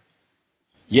lot of work.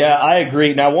 Yeah, I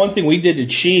agree. Now, one thing we did to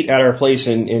cheat at our place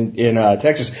in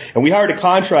Texas, and we hired a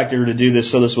contractor to do this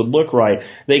so this would look right.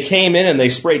 They came in and they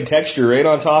sprayed texture right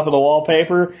on top of the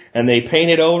wallpaper, and they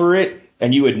painted over it,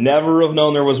 and you would never have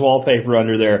known there was wallpaper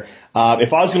under there.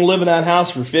 If I was going to live in that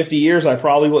house for 50 years, I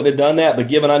probably wouldn't have done that. But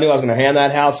given I knew I was going to hand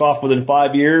that house off within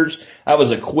 5 years, that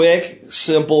was a quick,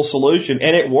 simple solution,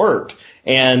 and it worked.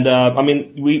 And,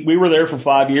 we were there for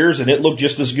 5 years, and it looked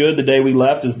just as good the day we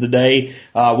left as the day,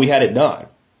 we had it done.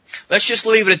 Let's just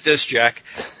leave it at this, Jack.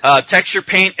 Texture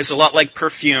paint is a lot like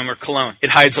perfume or cologne. It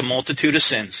hides a multitude of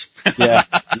sins. Yeah,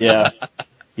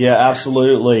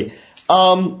 absolutely.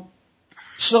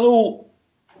 So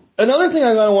another thing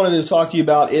I wanted to talk to you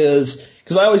about is,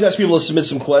 because I always ask people to submit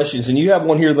some questions, and you have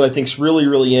one here that I think is really,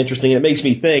 really interesting. It makes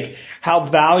me think how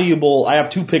valuable, I have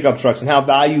 2 pickup trucks, and how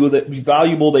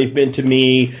valuable they've been to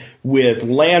me with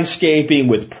landscaping,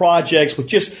 with projects, with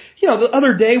just, the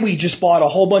other day we just bought a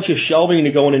whole bunch of shelving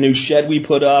to go in a new shed we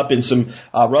put up and some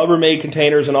Rubbermaid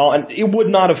containers and all, and it would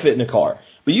not have fit in a car.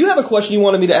 But you have a question you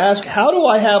wanted me to ask. How do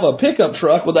I have a pickup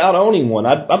truck without owning one?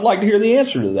 I'd like to hear the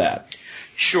answer to that.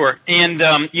 Sure. And,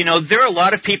 there are a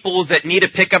lot of people that need a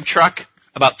pickup truck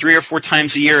about 3 or 4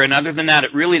 times a year, and other than that,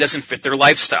 it really doesn't fit their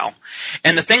lifestyle.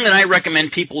 And the thing that I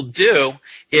recommend people do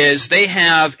is they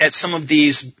have at some of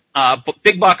these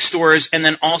big box stores, and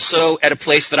then also at a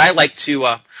place that I like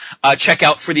to check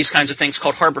out for these kinds of things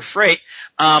called Harbor Freight,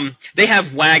 they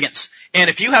have wagons. And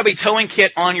if you have a towing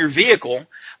kit on your vehicle,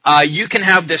 you can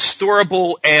have this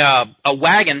storable a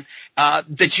wagon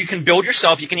that you can build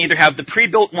yourself. You can either have the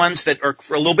pre-built ones that are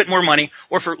for a little bit more money,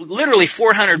 or for literally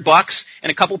 $400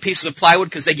 and a couple pieces of plywood,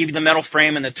 because they give you the metal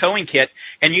frame and the towing kit,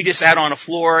 and you just add on a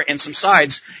floor and some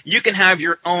sides. You can have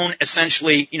your own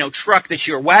essentially, truck that's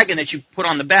your wagon that you put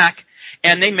on the back.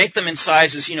 And they make them in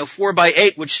sizes,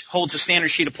 4x8, which holds a standard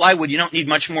sheet of plywood. You don't need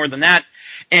much more than that.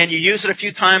 And you use it a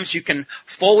few times. You can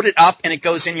fold it up, and it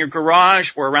goes in your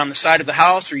garage or around the side of the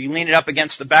house, or you lean it up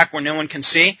against the back where no one can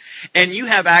see. And you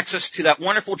have access to that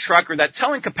wonderful truck or that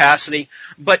towing capacity.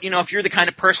 But, if you're the kind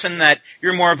of person that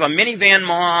you're more of a minivan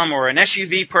mom or an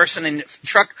SUV person, and the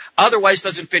truck otherwise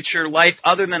doesn't fit your life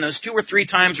other than those 2 or 3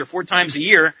 times or 4 times a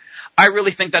year, I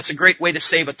really think that's a great way to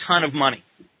save a ton of money.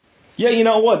 Yeah, you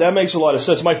know what? That makes a lot of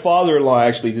sense. My father-in-law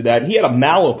actually did that, and he had a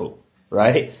Malibu,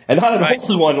 right? And not an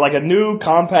old one, like a new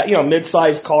compact,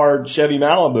 mid-sized car Chevy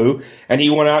Malibu, and he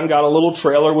went out and got a little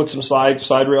trailer with some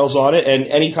side rails on it, and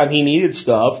anytime he needed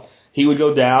stuff, he would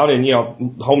go down, and,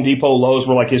 Home Depot, Lowe's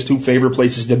were like his 2 favorite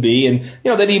places to be, and,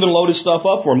 they'd even load his stuff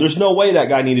up for him. There's no way that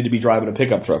guy needed to be driving a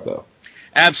pickup truck, though.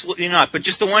 Absolutely not. But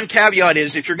just the one caveat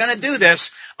is, if you're going to do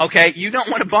this, you don't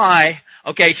want to buy,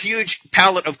 huge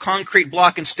pallet of concrete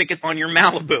block and stick it on your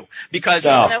Malibu, because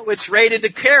even though it's rated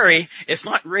to carry, it's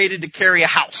not rated to carry a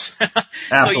house.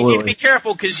 So you need to be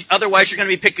careful, because otherwise you're going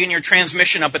to be picking your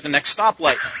transmission up at the next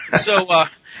stoplight. So,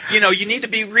 you need to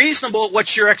be reasonable at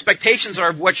what your expectations are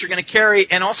of what you're going to carry,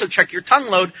 and also check your tongue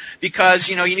load, because,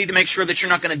 you need to make sure that you're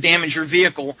not going to damage your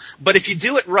vehicle. But if you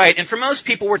do it right, and for most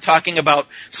people we're talking about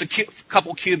a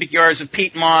couple cubic yards of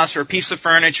peat moss or a piece of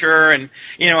furniture and,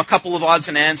 a couple of odds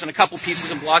and ends and a couple pieces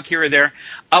of block here or there,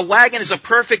 a wagon is a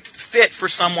perfect fit for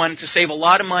someone to save a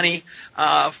lot of money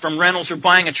from rentals or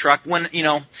buying a truck when,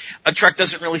 a truck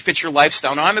doesn't really fit your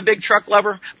lifestyle. Now, I'm a big truck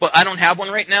lover, but I don't have one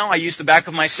right now. I use the back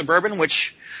of my Suburban,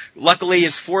 which luckily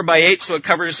is 4x8, so it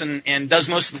covers and does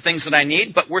most of the things that I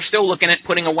need. But we're still looking at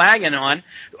putting a wagon on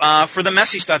for the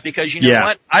messy stuff, because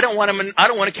what? I don't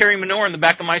want to carry manure in the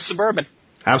back of my Suburban.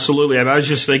 Absolutely. I was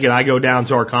just thinking, I go down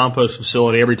to our compost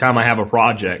facility every time I have a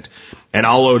project, and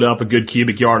I'll load up a good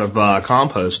cubic yard of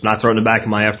compost, and I throw it in the back of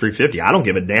my F-350. I don't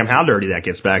give a damn how dirty that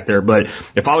gets back there. But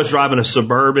if I was driving a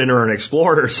Suburban or an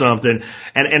Explorer or something,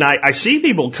 and I see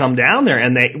people come down there,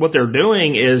 and what they're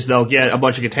doing is they'll get a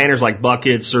bunch of containers like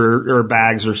buckets or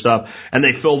bags or stuff, and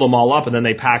they fill them all up, and then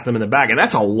they pack them in the back. And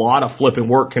that's a lot of flipping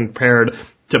work compared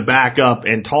to back up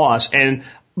and toss. And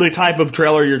the type of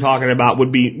trailer you're talking about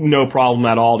would be no problem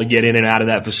at all to get in and out of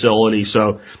that facility.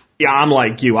 So, yeah, I'm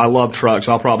like you. I love trucks.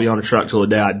 I'll probably own a truck till the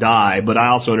day I die, but I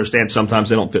also understand sometimes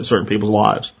they don't fit certain people's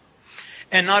lives.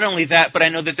 And not only that, but I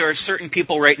know that there are certain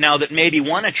people right now that maybe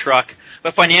want a truck,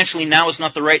 but financially now is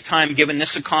not the right time given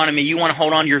this economy. You want to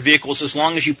hold on to your vehicles as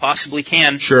long as you possibly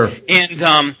can. Sure.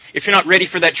 And if you're not ready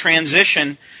for that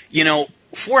transition,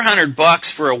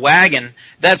 $400 for a wagon,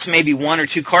 that's maybe 1 or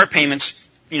 2 car payments,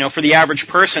 for the average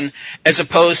person, as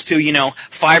opposed to,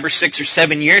 5 or 6 or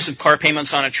 7 years of car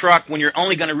payments on a truck when you're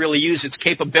only going to really use its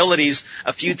capabilities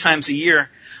a few times a year.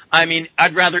 I mean,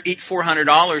 I'd rather eat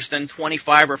 $400 than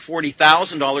 $25,000 or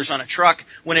 $40,000 on a truck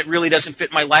when it really doesn't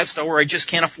fit my lifestyle, or I just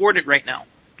can't afford it right now.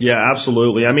 Yeah,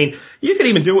 absolutely. I mean, you can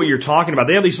even do what you're talking about.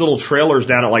 They have these little trailers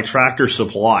down at like Tractor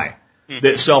Supply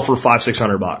that sell for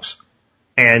 $500-600.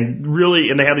 And really,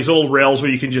 and they have these little rails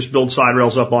where you can just build side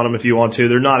rails up on them if you want to.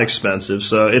 They're not expensive,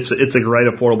 so it's a great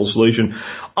affordable solution.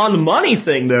 On the money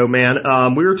thing, though,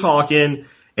 man, we were talking,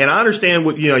 and I understand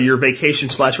what your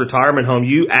vacation/retirement home.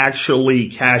 You actually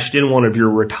cashed in one of your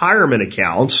retirement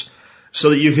accounts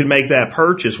so that you could make that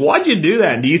purchase. Why'd you do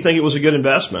that? And do you think it was a good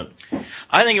investment?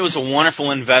 I think it was a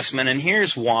wonderful investment, and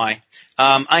here's why.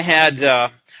 I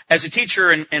had as a teacher,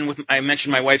 and with I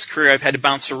mentioned my wife's career, I've had to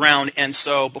bounce around. And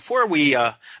so before we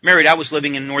married, I was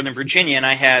living in Northern Virginia, and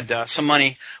I had some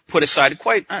money put aside,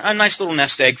 quite a nice little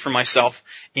nest egg for myself.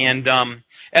 And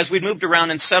as we moved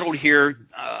around and settled here,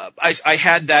 I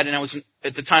had that, and I was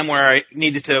at the time where I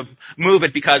needed to move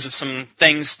it because of some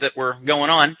things that were going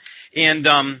on. And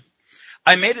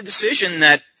I made a decision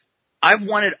that I've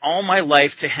wanted all my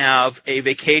life to have a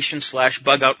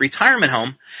vacation/bug-out retirement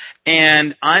home,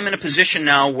 and I'm in a position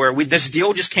now where this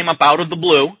deal just came up out of the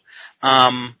blue,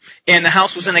 and the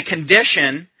house was in a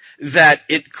condition that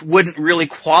it wouldn't really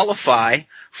qualify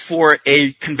for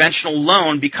a conventional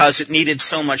loan because it needed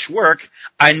so much work.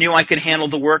 I knew I could handle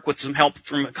the work with some help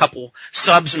from a couple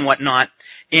subs and whatnot,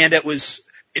 and it was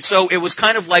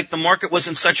kind of like the market was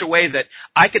in such a way that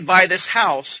I could buy this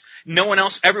house. Everyone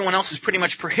else is pretty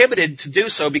much prohibited to do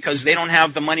so because they don't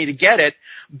have the money to get it.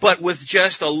 But with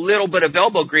just a little bit of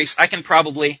elbow grease, I can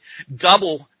probably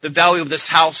double the value of this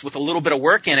house with a little bit of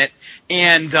work in it.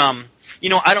 And,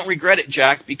 I don't regret it,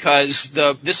 Jack, because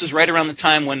this is right around the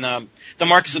time when the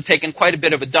markets have taken quite a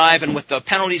bit of a dive, and with the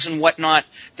penalties and whatnot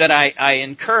that I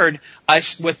incurred,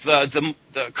 with the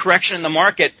correction in the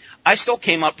market, I still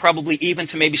came up probably even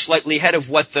to maybe slightly ahead of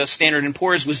what the Standard &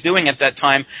 Poor's was doing at that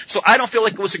time. So I don't feel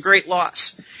like it was a great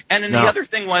loss. And then the other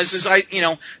thing is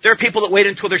there are people that wait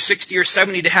until they're 60 or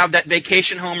 70 to have that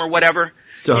vacation home or whatever.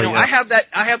 I have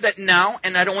that now,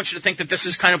 and I don't want you to think that this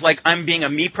is kind of like I'm being a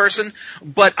me person,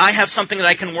 but I have something that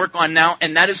I can work on now,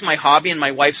 and that is my hobby and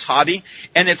my wife's hobby,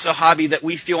 and it's a hobby that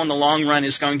we feel in the long run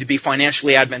is going to be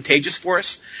financially advantageous for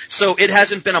us. So it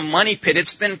hasn't been a money pit.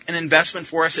 It's been an investment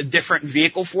for us, a different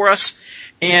vehicle for us,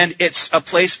 and it's a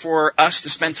place for us to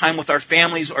spend time with our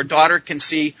families. Our daughter can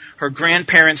see her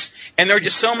grandparents, and there are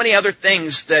just so many other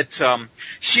things that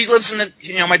she lives in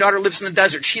my daughter lives in the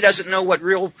desert. She doesn't know what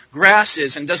real grass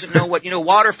is and doesn't know what,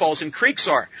 waterfalls and creeks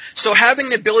are. So having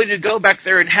the ability to go back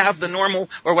there and have the normal,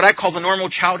 or what I call the normal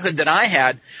childhood that I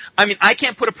had, I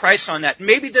can't put a price on that.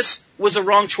 Maybe this was a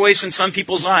wrong choice in some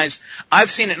people's eyes.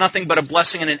 I've seen it nothing but a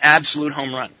blessing and an absolute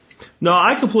home run. No,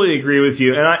 I completely agree with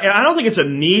you. And I don't think it's a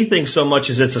me thing so much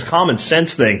as it's a common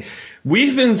sense thing.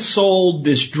 We've been sold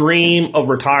this dream of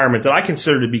retirement that I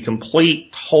consider to be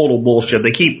complete, total bullshit.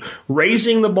 They keep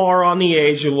raising the bar on the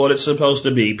age of what it's supposed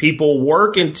to be. People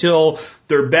work until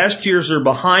their best years are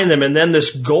behind them, and then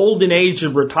this golden age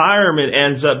of retirement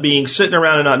ends up being sitting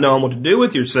around and not knowing what to do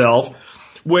with yourself.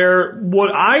 Where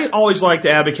what I always like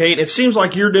to advocate, and it seems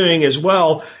like you're doing as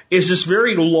well, is this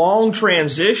very long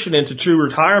transition into true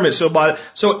retirement.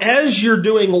 So as you're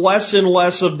doing less and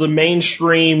less of the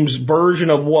mainstream's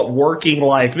version of what working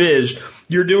life is,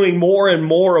 you're doing more and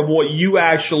more of what you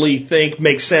actually think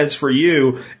makes sense for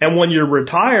you. And when you're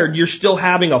retired, you're still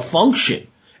having a function.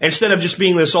 Instead of just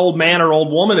being this old man or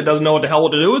old woman that doesn't know what the hell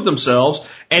to do with themselves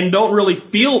and don't really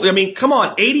feel, come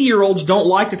on, 80-year-olds don't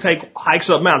like to take hikes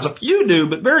up mountains. A few do,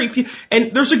 but very few.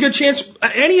 And there's a good chance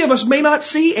any of us may not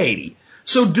see 80.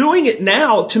 So doing it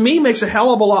now, to me, makes a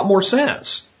hell of a lot more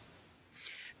sense.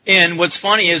 And what's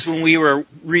funny is when we were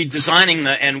redesigning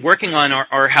and working on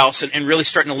our house and really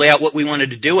starting to lay out what we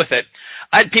wanted to do with it,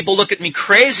 I had people look at me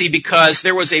crazy because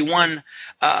there was one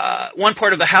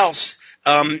part of the house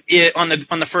on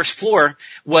the first floor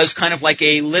was kind of like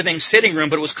a living sitting room,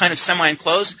 but it was kind of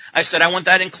semi-enclosed. I said, I want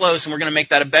that enclosed, and we're going to make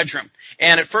that a bedroom.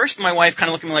 And at first, my wife kind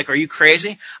of looked at me like, are you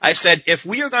crazy? I said, if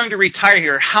we are going to retire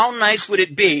here, how nice would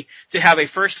it be to have a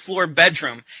first floor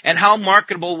bedroom? And how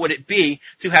marketable would it be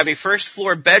to have a first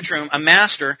floor bedroom, a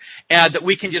master, that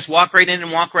we can just walk right in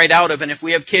and walk right out of? And if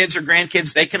we have kids or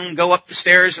grandkids, they can go up the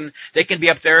stairs and they can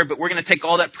be up there, but we're going to take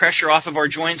all that pressure off of our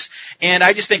joints. And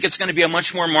I just think it's going to be a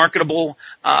much more marketable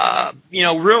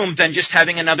room than just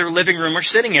having another living room or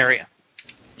sitting area.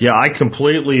 Yeah, I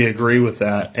completely agree with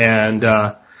that. And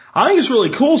I think it's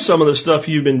really cool, some of the stuff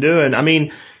you've been doing.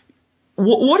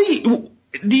 What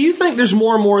do you think there's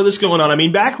more and more of this going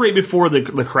on? Back right before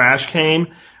the crash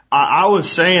came, I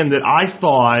was saying that I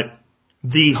thought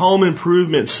the home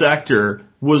improvement sector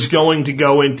was going to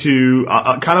go into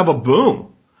kind of a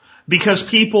boom. because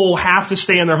people have to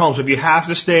stay in their homes. If you have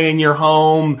to stay in your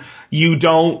home, you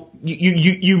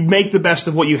make the best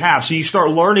of what you have. So you start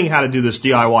learning how to do this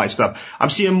DIY stuff. I'm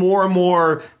seeing more and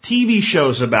more TV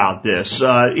shows about this.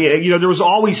 There was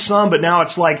always some, but now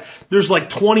it's like, there's like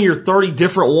 20 or 30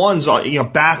 different ones,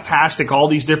 Bathtastic, all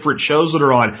these different shows that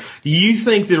are on. Do you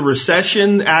think the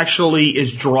recession actually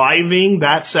is driving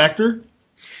that sector?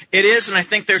 It is, and I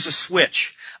think there's a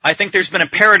switch. I think there's been a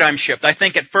paradigm shift. I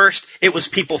think at first it was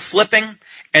people flipping,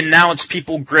 and now it's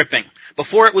people gripping.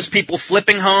 Before it was people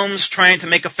flipping homes, trying to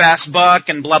make a fast buck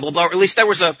and blah, blah, blah. Or at least there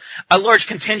was a large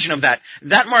contingent of that.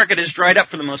 That market has dried up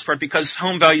for the most part because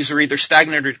home values are either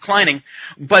stagnant or declining.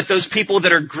 But those people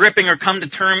that are gripping or coming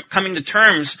to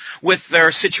terms with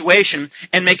their situation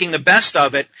and making the best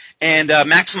of it and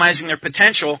maximizing their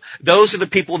potential, those are the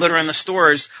people that are in the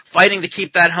stores fighting to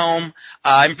keep that home,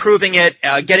 improving it,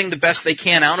 getting the best they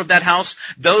can out of that house.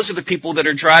 Those are the people that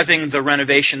are driving the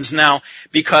renovations now,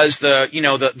 because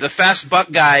the fast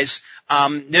buck guys,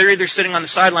 they're either sitting on the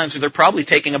sidelines or they're probably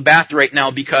taking a bath right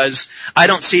now, because I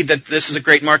don't see that this is a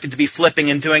great market to be flipping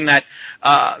and doing that,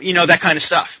 that kind of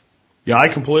stuff. Yeah, I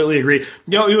completely agree.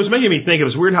 It was making me think, it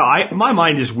was weird how my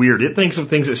mind is weird. It thinks of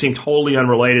things that seem totally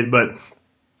unrelated, but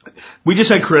we just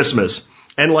had Christmas.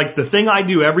 And like the thing I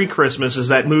do every Christmas is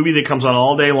that movie that comes on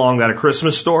all day long, that A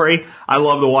Christmas Story. I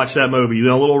love to watch that movie.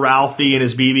 Little Ralphie and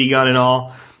his BB gun and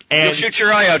all. And you'll shoot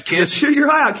your eye out, kid. Shoot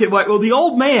your eye out, kid. Well, the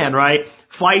old man, right,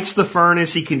 fights the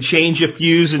furnace. He can change a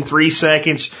fuse in 3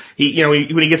 seconds.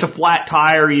 When he gets a flat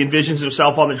tire, he envisions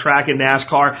himself on the track in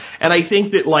NASCAR. And I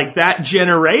think that like that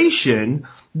generation,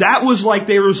 that was like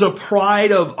there was a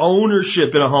pride of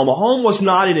ownership in a home. A home was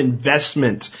not an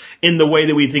investment in the way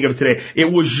that we think of it today.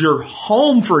 It was your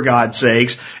home, for God's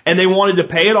sakes, and they wanted to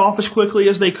pay it off as quickly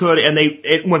as they could.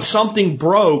 And when something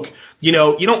broke, you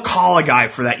don't call a guy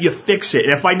for that. You fix it.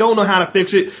 And if I don't know how to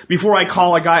fix it, before I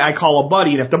call a guy, I call a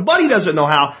buddy. And if the buddy doesn't know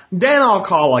how, then I'll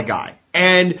call a guy.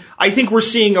 And I think we're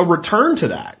seeing a return to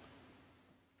that.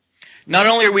 Not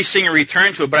only are we seeing a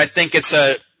return to it, but I think it's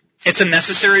a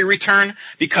necessary return,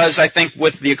 because I think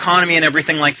with the economy and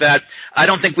everything like that, I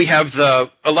don't think we have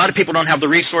a lot of people don't have the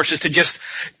resources to just,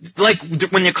 like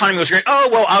when the economy was great,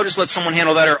 I'll just let someone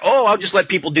handle that, or, I'll just let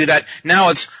people do that. Now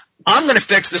it's, I'm going to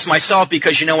fix this myself,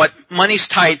 because you know what? Money's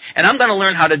tight, and I'm going to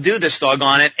learn how to do this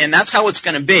doggone it, and that's how it's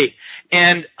going to be.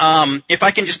 And if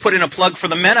I can just put in a plug for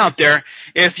the men out there,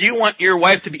 if you want your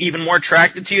wife to be even more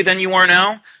attracted to you than you are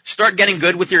now, start getting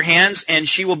good with your hands, and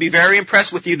she will be very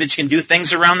impressed with you that you can do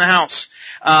things around the house.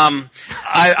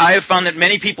 I have found that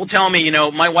many people tell me,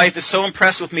 my wife is so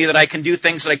impressed with me that I can do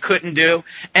things that I couldn't do.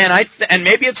 And and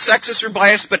maybe it's sexist or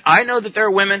biased, but I know that there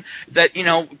are women that,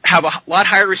 have a lot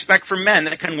higher respect for men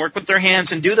that can work with their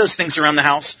hands and do those things around the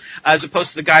house, as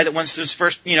opposed to the guy that wants his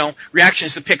first, reaction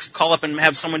is to call up and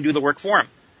have someone do the work for him.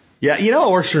 Yeah,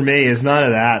 what works for me is none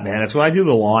of that, man. It's when I do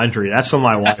the laundry. That's when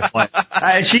my wife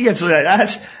like. She gets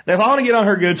that. If I want to get on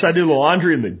her good side, I do the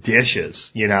laundry and the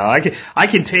dishes. I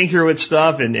can tinker with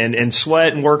stuff and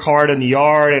sweat and work hard in the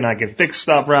yard, and I can fix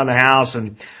stuff around the house,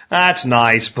 and that's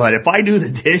nice. But if I do the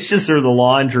dishes or the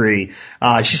laundry,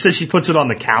 she says she puts it on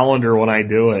the calendar when I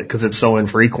do it because it's so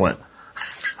infrequent.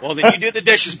 Well, then you do the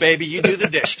dishes, baby. You do the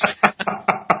dishes.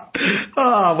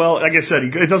 Well, like I said,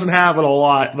 it doesn't happen a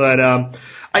lot, but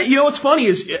what's funny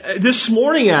is this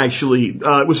morning actually,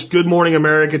 it was Good Morning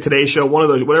America Today show, one of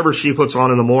those, whatever she puts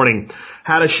on in the morning,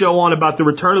 had a show on about the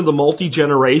return of the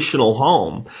multi-generational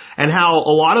home and how a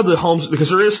lot of the homes,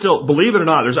 because there is still, believe it or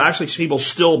not, there's actually people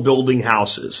still building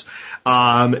houses.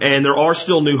 And there are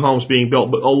still new homes being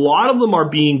built, but a lot of them are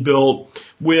being built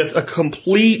with a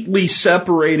completely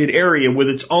separated area with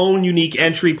its own unique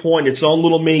entry point, its own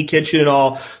little mini kitchen and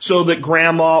all, so that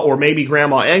grandma or maybe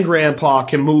grandma and grandpa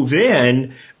can move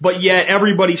in, but yet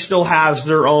everybody still has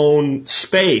their own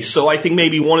space. So I think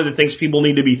maybe one of the things people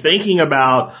need to be thinking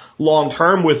about long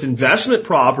term with investment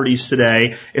properties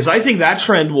today is I think that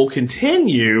trend will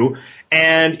continue.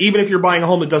 And even if you're buying a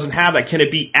home that doesn't have that, can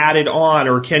it be added on,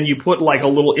 or can you put like a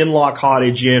little in-law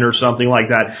cottage in or something like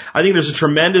that? I think there's a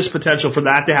tremendous potential for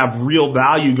that to have real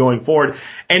value going forward.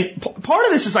 And part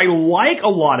of this is I like a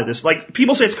lot of this. Like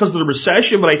people say it's because of the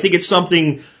recession, but I think it's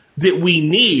something that we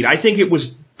need. I think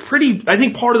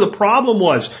part of the problem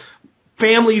was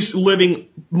families living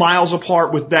miles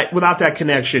apart without that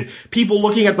connection. People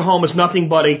looking at the home as nothing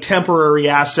but a temporary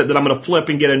asset that I'm going to flip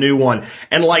and get a new one.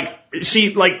 And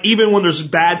even when there's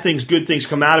bad things, good things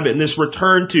come out of it. And this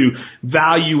return to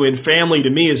value and family to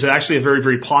me is actually a very,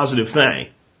 very positive thing.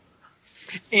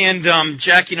 And,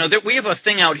 Jack, that we have a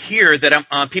thing out here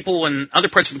that people in other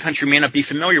parts of the country may not be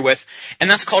familiar with, and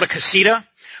that's called a casita,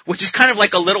 which is kind of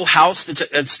like a little house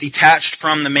that's detached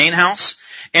from the main house.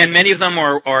 And many of them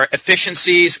are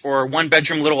efficiencies or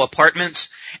one-bedroom little apartments.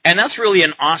 And that's really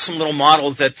an awesome little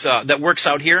model that works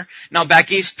out here. Now,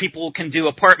 back east, people can do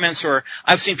apartments, or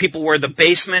I've seen people where the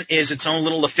basement is its own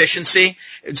little efficiency.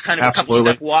 It's kind of a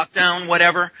couple-step walk down,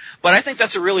 whatever. But I think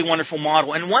that's a really wonderful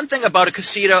model. And one thing about a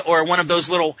casita or one of those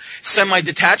little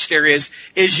semi-detached areas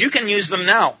is you can use them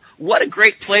now. What a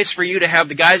great place for you to have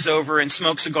the guys over and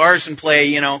smoke cigars and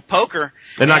play, poker.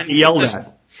 And not get yelled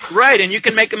at. Right, and you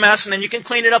can make a mess, and then you can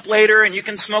clean it up later, and you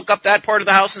can smoke up that part of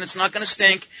the house, and it's not going to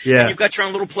stink. Yeah. And you've got your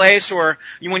own little place, or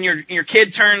when your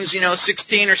kid turns,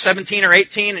 16 or 17 or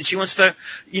 18, and she wants to,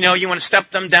 you want to step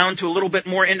them down to a little bit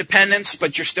more independence,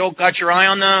 but you're still got your eye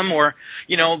on them, or,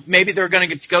 maybe they're going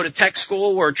to go to tech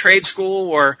school or trade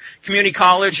school or community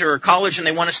college or college, and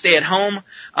they want to stay at home.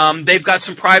 They've got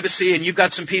some privacy, and you've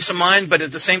got some peace of mind, but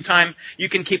at the same time, you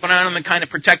can keep an eye on them and kind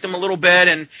of protect them a little bit,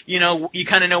 and, you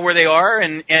kind of know where they are,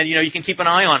 and you can keep an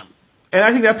eye on them. And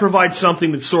I think that provides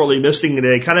something that's sorely missing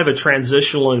today, kind of a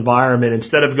transitional environment.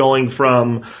 Instead of going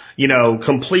from,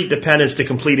 complete dependence to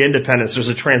complete independence, there's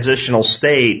a transitional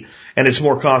state, and it's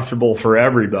more comfortable for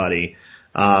everybody.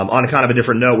 On a kind of a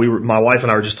different note, my wife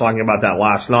and I were just talking about that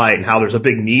last night and how there's a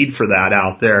big need for that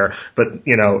out there, but,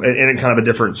 in kind of a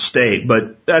different state.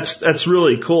 But that's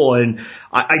really cool. And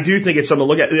I do think it's something to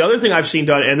look at. The other thing I've seen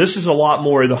done, and this is a lot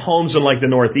more, the homes in like the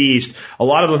Northeast, a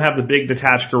lot of them have the big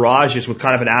detached garages with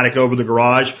kind of an attic over the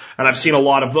garage. And I've seen a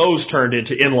lot of those turned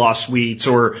into in-law suites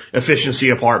or efficiency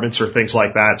apartments or things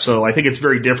like that. So I think it's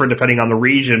very different depending on the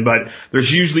region, but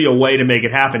there's usually a way to make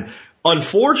it happen.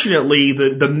 Unfortunately,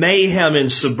 the mayhem in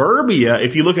suburbia,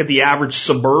 if you look at the average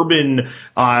suburban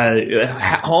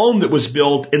home that was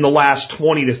built in the last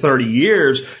 20 to 30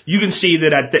 years, you can see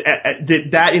that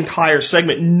at that entire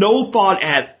segment, no thought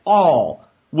at all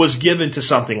was given to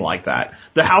something like that.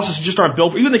 The houses just aren't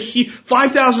built for even the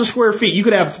 5,000 square feet. You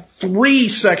could have 3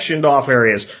 sectioned off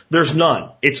areas. There's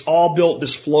none. It's all built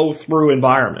this flow through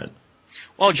environment.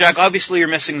 Well, Jack, obviously you're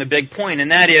missing the big point,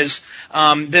 and that is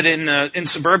that in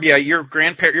suburbia, your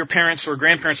parents or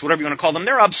grandparents, whatever you want to call them,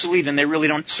 they're obsolete and they really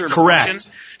don't serve a function.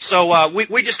 So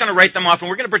we're just going to write them off, and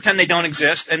we're going to pretend they don't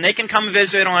exist, and they can come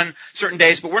visit on certain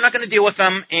days, but we're not going to deal with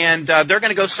them, and they're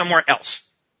going to go somewhere else.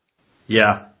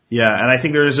 Yeah. Yeah, and I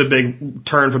think there is a big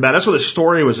turn from that. That's what the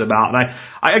story was about. And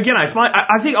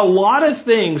I think a lot of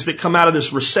things that come out of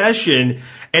this recession,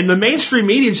 and the mainstream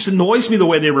media just annoys me the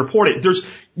way they report it.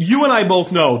 You and I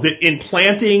both know that in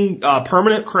planting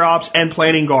permanent crops and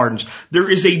planting gardens, there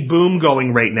is a boom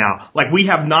going right now, like we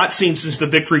have not seen since the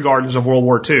victory gardens of World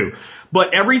War II.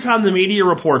 But every time the media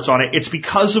reports on it, it's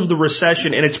because of the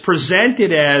recession, and it's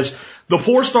presented as the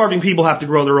poor, starving people have to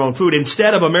grow their own food.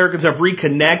 Instead of Americans have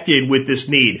reconnected with this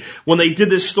need. When they did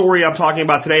this story I'm talking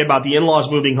about today about the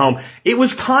in-laws moving home, it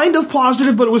was kind of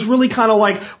positive, but it was really kind of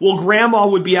like, well, grandma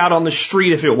would be out on the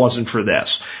street if it wasn't for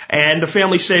this. And the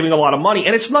family's saving a lot of money.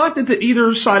 And it's not that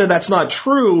either side of that's not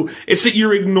true. It's that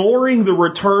you're ignoring the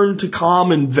return to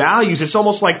common values. It's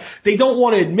almost like they don't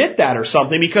want to admit that or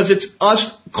something, because it's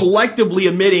us collectively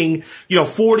admitting,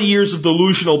 40 years of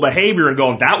delusional behavior and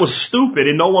going, that was stupid,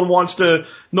 and no one wants to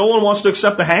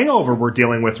accept the hangover we're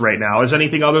dealing with right now as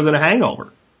anything other than a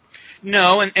hangover.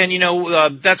 No,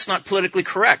 and that's not politically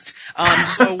correct.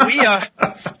 So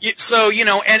it's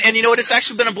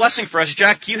actually been a blessing for us,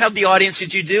 Jack. You have the audience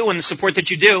that you do and the support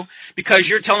that you do because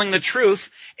you're telling the truth,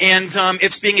 and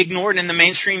it's being ignored in the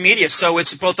mainstream media. So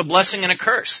it's both a blessing and a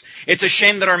curse. It's a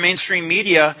shame that our mainstream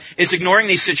media is ignoring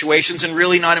these situations and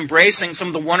really not embracing some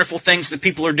of the wonderful things that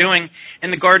people are doing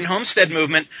in the garden homestead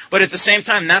movement. But at the same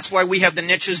time, that's why we have the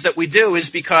niches that we do,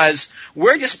 is because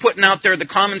we're just putting out there the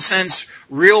common sense,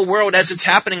 real world as it's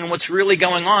happening and what's really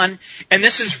going on. And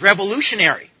this is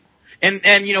revolutionary. And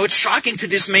it's shocking to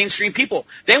these mainstream people.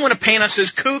 They want to paint us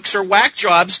as kooks or whack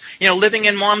jobs, living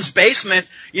in mom's basement,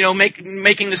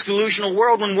 making this delusional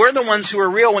world, when we're the ones who are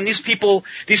real. When these people,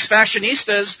 these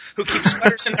fashionistas who keep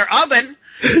sweaters in their oven,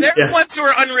 they're the ones who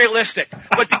are unrealistic.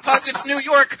 But because it's New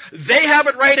York, they have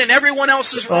it right and everyone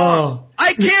else is wrong.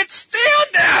 I can't stand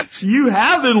that! You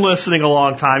have been listening a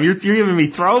long time. You're giving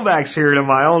me throwbacks here to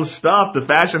my own stuff. The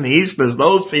fashionistas,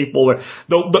 those people.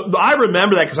 I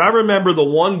remember that because I remember the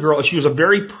one girl, she was a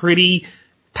very pretty,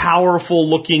 powerful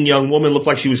looking young woman, looked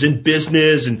like she was in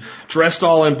business and dressed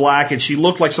all in black, and she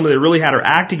looked like somebody that really had her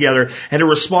act together. And her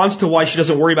response to why she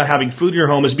doesn't worry about having food in her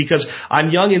home is because I'm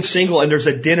young and single and there's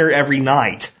a dinner every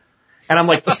night. And I'm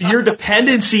like, so you're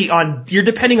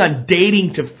depending on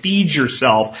dating to feed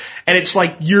yourself. And it's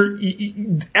like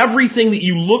everything that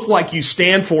you look like you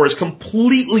stand for is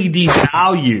completely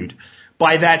devalued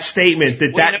by that statement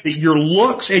that your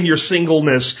looks and your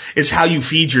singleness is how you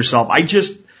feed yourself. I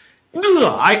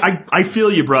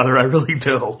feel you, brother. I really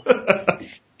do.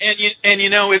 And you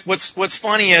know what's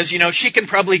funny is, you know, she can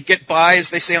probably get by,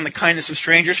 as they say, on the kindness of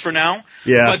strangers for now.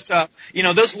 Yeah. But you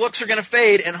know, those looks are going to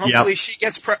fade, and hopefully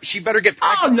she better get.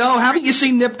 Oh no! Haven't you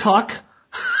seen Nip Tuck?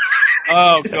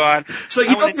 Oh God! So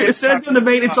you don't, instead of doing the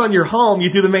maintenance on your home,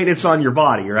 you do the maintenance on your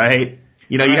body, right?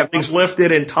 You know, you have things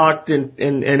lifted and tucked and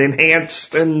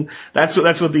enhanced, and that's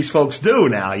what these folks do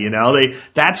now. You know,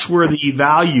 that's where the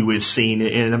value is seen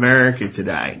in America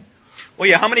today. Well,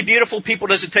 yeah, how many beautiful people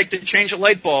does it take to change a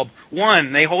light bulb?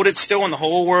 One, they hold it still and the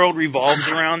whole world revolves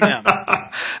around them.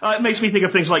 It makes me think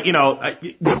of things like, you know,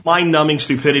 the mind-numbing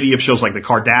stupidity of shows like the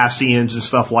Kardashians and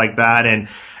stuff like that. And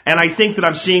I think that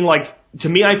I'm seeing, like, to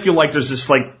me, I feel like there's this,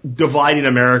 like, divide in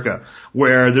America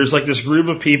where there's, like, this group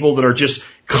of people that are just,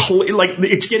 like,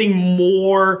 it's getting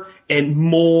more and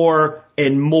more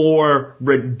and more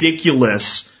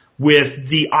ridiculous with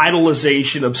the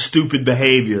idolization of stupid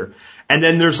behavior. And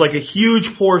then there's like a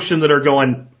huge portion that are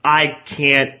going, I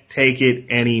can't take it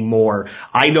anymore.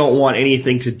 I don't want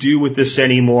anything to do with this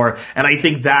anymore. And I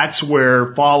think that's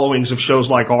where followings of shows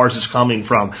like ours is coming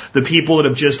from. The people that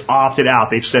have just opted out.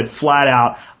 They've said flat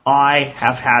out, I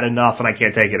have had enough and I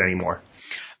can't take it anymore.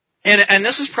 And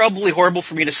this is probably horrible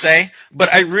for me to say,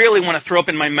 but I really want to throw up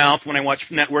in my mouth when I watch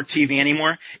network TV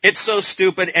anymore. It's so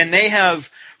stupid, and they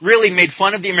have really made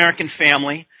fun of the American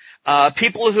family.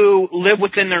 People who live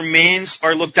within their means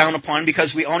are looked down upon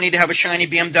because we all need to have a shiny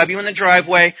BMW in the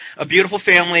driveway, a beautiful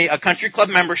family, a country club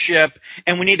membership,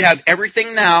 and we need to have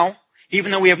everything now, even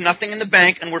though we have nothing in the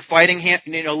bank and we're fighting,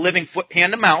 living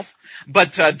hand to mouth.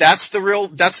 But that's the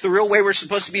real way we're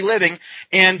supposed to be living.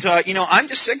 And I'm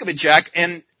just sick of it, Jack.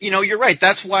 And you're right.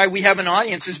 That's why we have an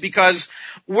audience, is because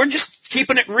we're just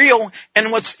keeping it real.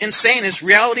 And what's insane is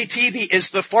reality TV is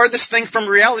the farthest thing from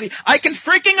reality I can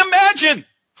freaking imagine.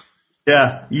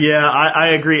 Yeah, I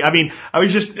agree. I mean, I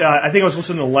think I was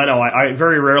listening to Leno. I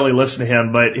very rarely listen to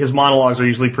him, but his monologues are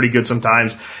usually pretty good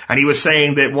sometimes. And he was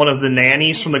saying that one of the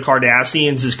nannies from the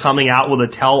Kardashians is coming out with a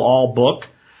tell-all book.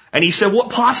 And he said, what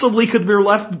possibly could there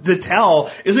left to tell?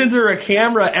 Isn't there a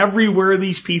camera everywhere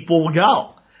these people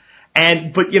go?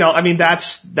 But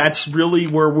that's really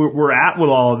where we're at with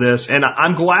all of this. And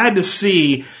I'm glad to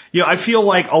see, I feel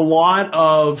like a lot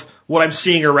of what I'm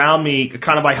seeing around me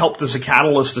kind of I helped as a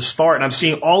catalyst to start. And I'm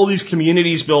seeing all these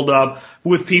communities build up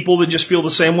with people that just feel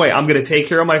the same way. I'm going to take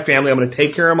care of my family. I'm going to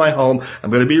take care of my home. I'm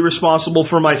going to be responsible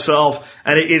for myself.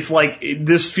 And it's like,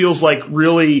 this feels like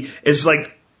really is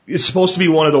like, it's supposed to be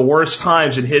one of the worst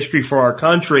times in history for our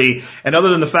country. And other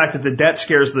than the fact that the debt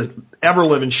scares the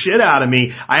ever-living shit out of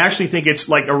me, I actually think it's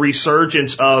like a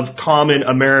resurgence of common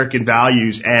American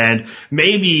values. And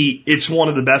maybe it's one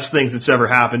of the best things that's ever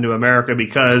happened to America,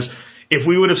 because if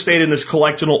we would have stayed in this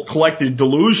collective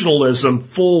delusionalism,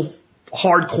 full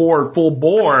hardcore, full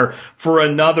bore for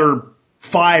another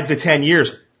 5 to 10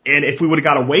 years, and if we would have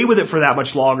got away with it for that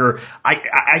much longer,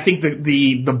 I think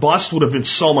the bust would have been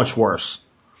so much worse.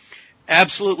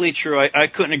 Absolutely true. I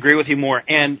couldn't agree with you more.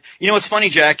 And what's funny,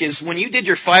 Jack, is when you did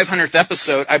your 500th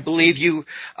episode, I believe you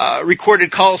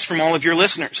recorded calls from all of your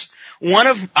listeners.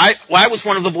 I was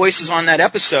one of the voices on that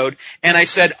episode, and I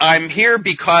said, I'm here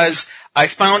because I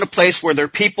found a place where there are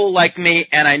people like me,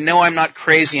 and I know I'm not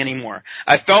crazy anymore.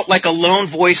 I felt like a lone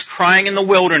voice crying in the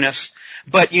wilderness,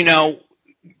 but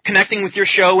connecting with your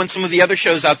show and some of the other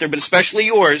shows out there, but especially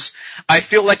yours, I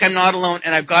feel like I'm not alone,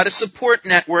 and I've got a support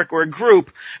network or a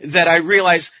group that I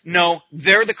realize, no,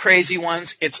 they're the crazy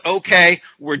ones. It's okay.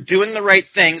 We're doing the right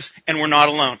things, and we're not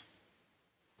alone.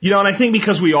 And I think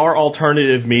because we are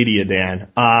alternative media, Dan,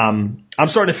 I'm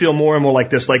starting to feel more and more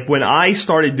like this. Like when I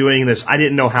started doing this, I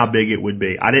didn't know how big it would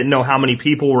be. I didn't know how many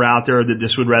people were out there that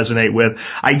this would resonate with.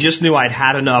 I just knew I'd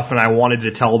had enough and I wanted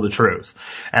to tell the truth.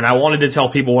 And I wanted to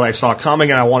tell people what I saw coming,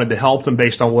 and I wanted to help them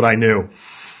based on what I knew.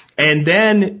 And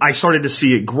then I started to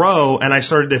see it grow, and I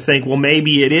started to think, well,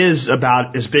 maybe it is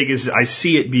about as big as I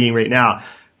see it being right now.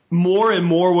 More and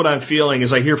more what I'm feeling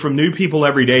is I hear from new people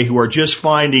every day who are just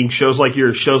finding shows like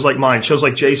yours, shows like mine, shows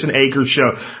like Jason Akers'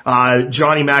 show,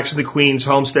 Johnny Max and the Queen's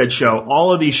Homestead show,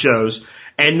 all of these shows,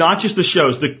 and not just the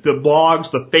shows, the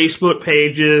blogs, the Facebook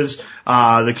pages,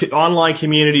 the online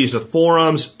communities, the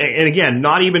forums, and again,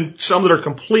 not even some that are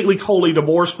completely, totally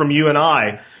divorced from you and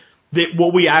I, that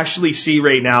what we actually see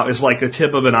right now is like a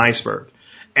tip of an iceberg.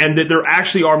 And that there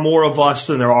actually are more of us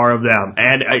than there are of them.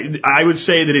 And I would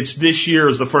say that this year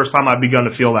is the first time I've begun to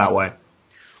feel that way.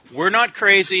 We're not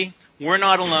crazy. We're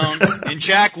not alone. And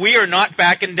Jack, we are not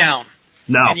backing down.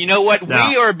 No. And you know what? No.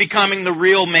 We are becoming the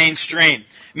real mainstream.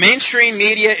 Mainstream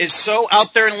media is so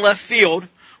out there in left field,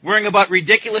 worrying about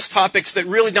ridiculous topics that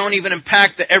really don't even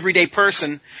impact the everyday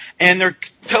person, and they're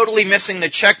totally missing the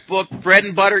checkbook, bread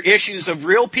and butter issues of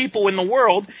real people in the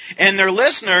world and their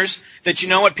listeners that, you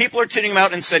know what, people are tuning them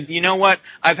out and said, you know what,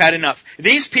 I've had enough.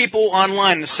 These people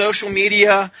online, the social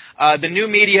media, the new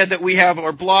media that we have,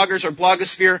 our bloggers, our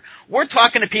blogosphere, we're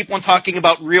talking to people and talking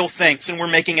about real things, and we're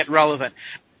making it relevant.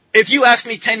 If you asked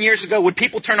me 10 years ago, would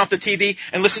people turn off the TV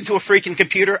and listen to a freaking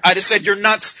computer? I'd have said, you're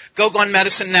nuts, go on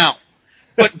medicine now.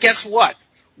 But guess what?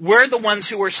 We're the ones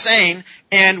who are sane,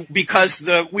 and because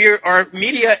our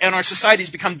media and our society has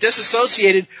become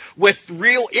disassociated with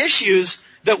real issues,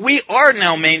 that we are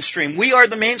now mainstream. We are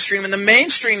the mainstream, and the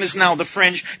mainstream is now the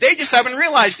fringe. They just haven't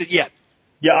realized it yet.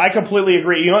 Yeah, I completely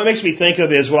agree. You know what it makes me think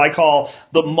of is what I call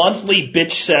the monthly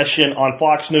bitch session on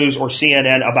Fox News or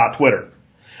CNN about Twitter.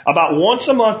 About once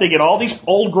a month, they get all these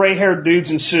old gray-haired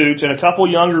dudes in suits and a couple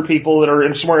younger people that are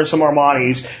wearing some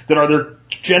Armanis that are their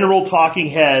general talking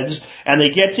heads, and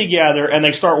they get together and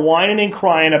they start whining and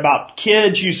crying about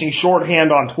kids using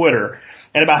shorthand on Twitter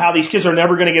and about how these kids are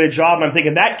never going to get a job. And I'm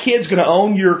thinking, that kid's going to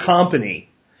own your company,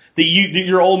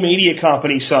 your old media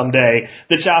company someday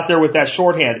that's out there with that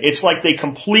shorthand. It's like they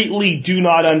completely do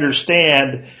not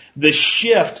understand the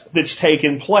shift that's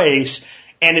taken place.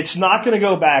 And it's not going to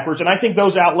go backwards. And I think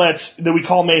those outlets that we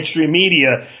call mainstream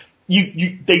media,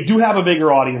 they do have a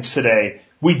bigger audience today.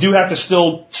 We do have to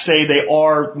still say they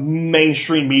are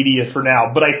mainstream media for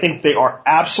now, but I think they are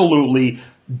absolutely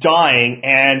dying.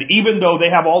 And even though they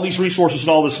have all these resources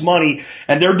and all this money,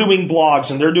 and they're doing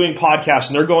blogs and they're doing podcasts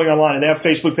and they're going online and they have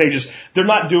Facebook pages, they're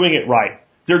not doing it right.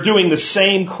 They're doing the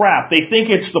same crap. They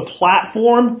think it's the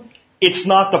platform. It's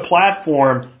not the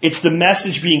platform, it's the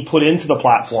message being put into the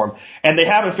platform. And they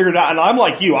haven't figured it out. And I'm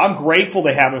like you, I'm grateful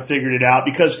they haven't figured it out,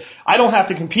 because I don't have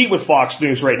to compete with Fox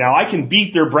News right now. I can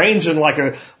beat their brains in like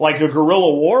a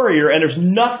guerrilla warrior, and there's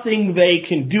nothing they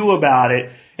can do about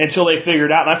it until they figure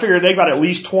it out. And I figure they've got at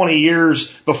least 20 years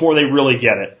before they really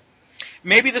get it.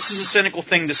 Maybe this is a cynical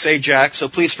thing to say, Jack, so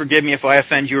please forgive me if I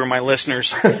offend you or my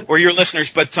listeners, or your listeners,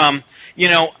 but,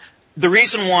 the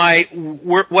reason why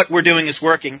what we're doing is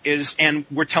working and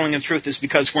we're telling the truth is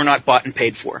because we're not bought and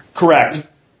paid for. Correct.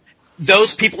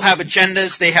 Those people have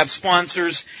agendas, they have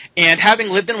sponsors, and having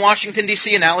lived in Washington,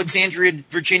 D.C. and Alexandria,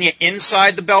 Virginia,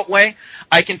 inside the Beltway,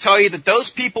 I can tell you that those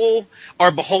people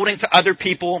are beholden to other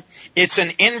people. It's an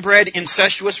inbred,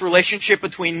 incestuous relationship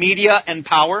between media and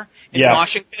power in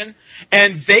Washington,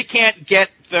 and they can't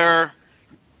get their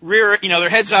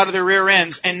heads out of their rear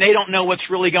ends, and they don't know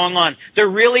what's really going on. There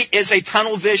really is a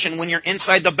tunnel vision when you're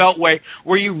inside the Beltway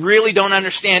where you really don't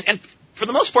understand. And for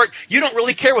the most part, you don't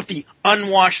really care what the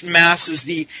unwashed masses,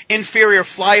 the inferior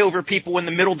flyover people in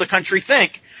the middle of the country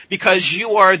think, because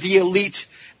you are the elite,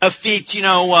 effete,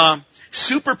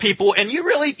 super people, and you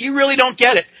really don't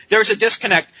get it. There's a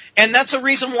disconnect. And that's a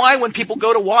reason why when people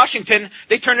go to Washington,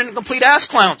 they turn into complete ass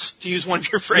clowns, to use one of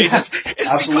your phrases.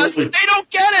 It's because they don't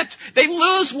get it. They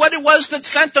lose what it was that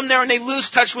sent them there, and they lose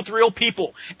touch with real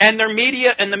people. And the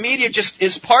media just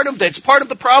is part of that. It's part of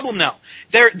the problem now.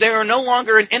 They are no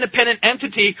longer an independent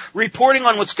entity reporting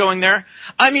on what's going there.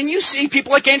 I mean, you see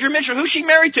people like Andrew Mitchell. Who's she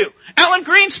married to? Alan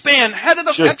Greenspan,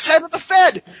 ex-head of the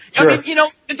Fed. Sure. I mean,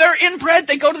 they're inbred.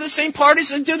 They go to the same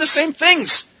parties and do the same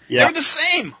things. Yeah. They're the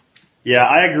same. Yeah,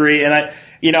 I agree. And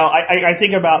I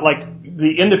think about like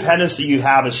the independence that you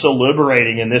have is so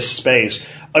liberating in this space.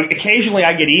 Occasionally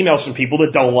I get emails from people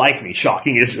that don't like me,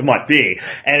 shocking as it might be.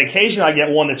 And occasionally I get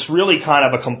one that's really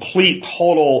kind of a complete,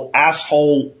 total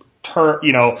asshole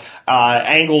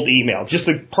angled email. Just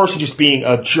the person just being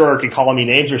a jerk and calling me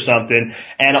names or something.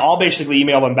 And I'll basically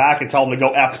email them back and tell them to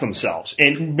go F themselves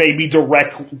in maybe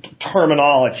direct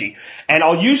terminology. And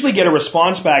I'll usually get a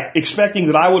response back expecting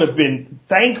that I would have been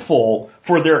thankful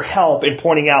for their help in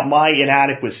pointing out my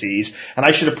inadequacies. And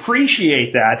I should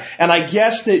appreciate that. And I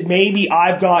guess that maybe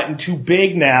I've gotten too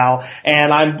big now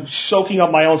and I'm soaking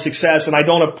up my own success and I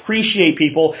don't appreciate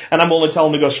people and I'm only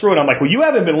telling them to go screw it. I'm like, well, you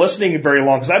haven't been listening very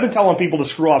long because I've been telling people to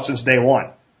screw off since day one.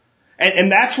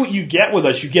 And that's what you get with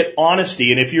us. You get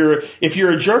honesty. And if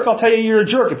you're a jerk, I'll tell you you're a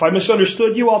jerk. If I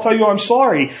misunderstood you, I'll tell you I'm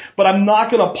sorry. But I'm not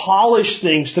going to polish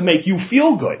things to make you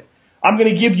feel good. I'm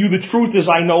going to give you the truth as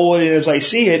I know it and as I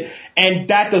see it. And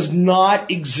that does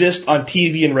not exist on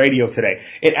TV and radio today.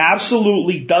 It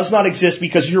absolutely does not exist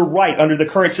because you're right. Under the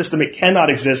current system, it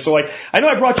cannot exist. So I know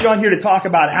I brought you on here to talk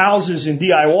about houses and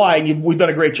DIY, and we've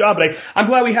done a great job. But I'm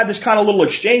glad we had this kind of little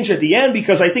exchange at the end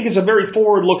because I think it's a very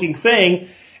forward-looking thing.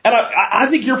 And I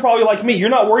think you're probably like me. You're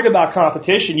not worried about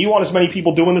competition. You want as many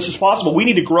people doing this as possible. We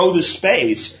need to grow this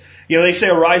space. They say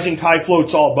a rising tide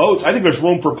floats all boats. I think there's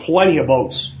room for plenty of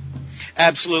boats.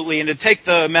 Absolutely. And to take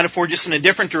the metaphor just in a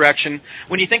different direction,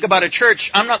 when you think about a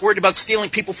church, I'm not worried about stealing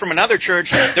people from another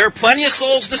church. There are plenty of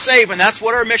souls to save, and that's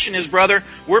what our mission is, brother.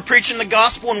 We're preaching the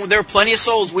gospel, and there are plenty of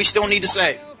souls we still need to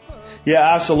save.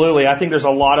 Yeah, absolutely. I think there's a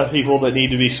lot of people that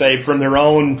need to be saved from their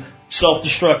own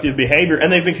self-destructive behavior,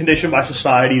 and they've been conditioned by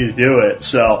society to do it.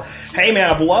 So, hey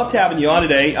man, I've loved having you on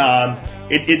today.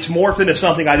 It's morphed into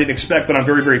something I didn't expect, but I'm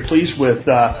very, very pleased with.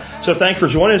 So thanks for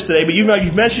joining us today. But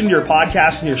you've mentioned your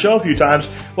podcast and your show a few times.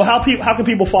 Well, how can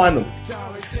people find them?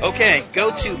 Okay, go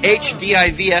to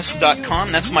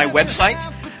hdivs.com. That's my website.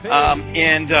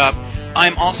 And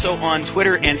I'm also on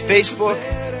Twitter and Facebook.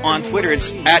 On Twitter,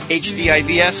 it's at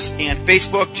HDIVS, and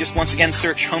Facebook, just once again,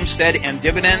 search Homestead and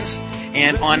Dividends.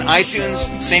 And on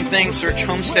iTunes, same thing, search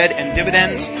Homestead and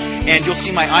Dividends, and you'll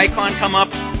see my icon come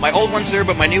up. My old one's there,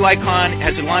 but my new icon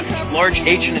has a large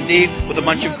H and a D with a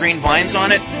bunch of green vines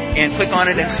on it. And click on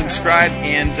it and subscribe,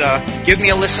 and give me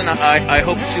a listen. I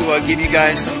hope to give you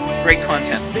guys some great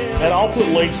content. And I'll put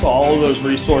links to all of those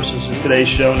resources in today's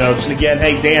show notes. And again,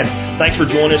 hey, Dan, thanks for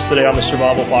joining us today on the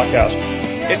Survival Podcast.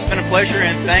 It's been a pleasure,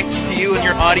 and thanks to you and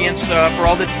your audience for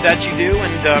all that you do,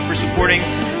 and for supporting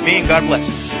me, and God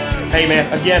bless. Hey,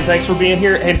 man, again, thanks for being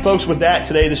here. And, folks, with that,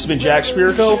 today, this has been Jack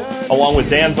Spirko, along with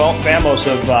Dan Vamos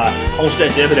of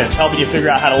Homestead Dividends, helping you figure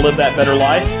out how to live that better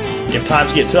life if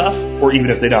times get tough, or even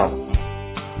if they don't.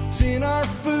 It's in our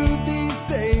food these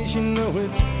days,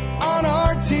 it's on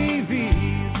our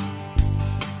TVs.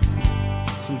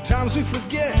 Sometimes we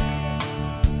forget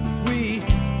we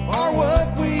are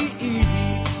what we eat.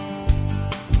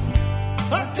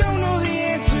 I don't know the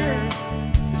answer.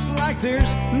 It's like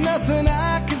there's nothing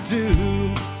I can do.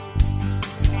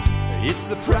 It's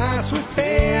the price we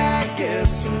pay, I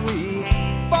guess, when we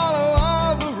follow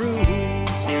all the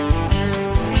rules.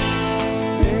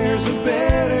 There's a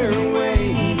better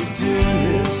way to do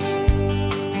this.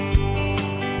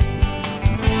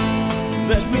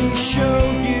 Let me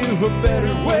show you a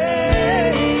better way.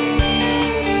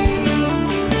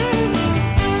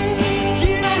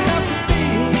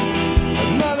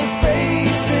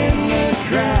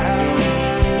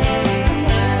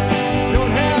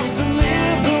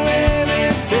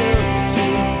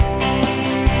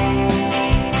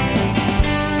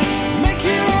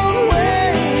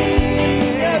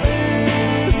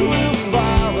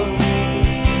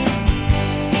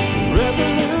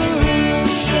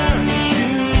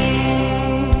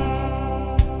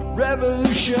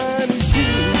 Revolution is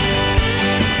you.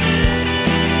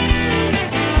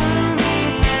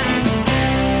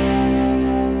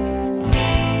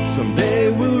 Someday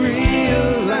we'll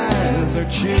realize our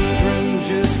children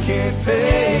just can't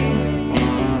pay.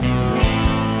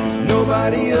 'Cause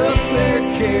nobody up there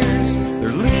cares. They're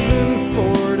living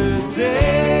for today.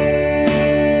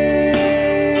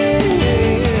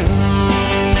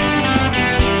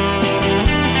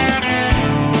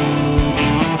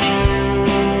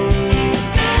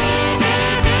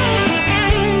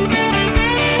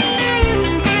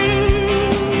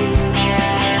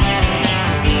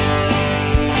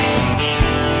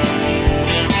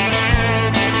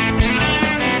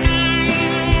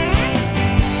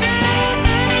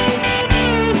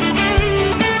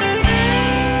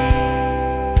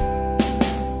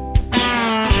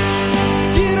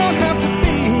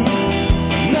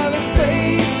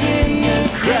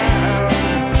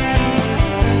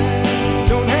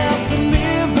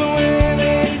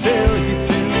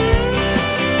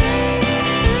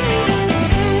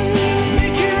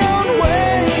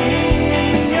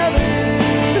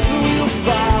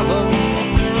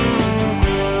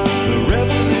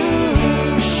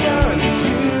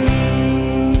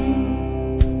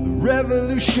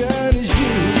 Revolution is you.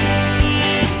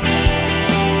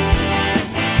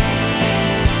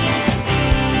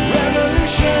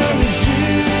 Revolution is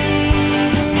you.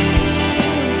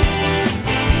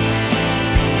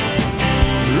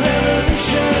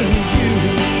 Revolution is you.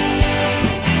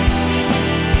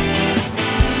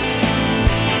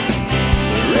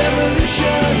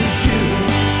 Revolution.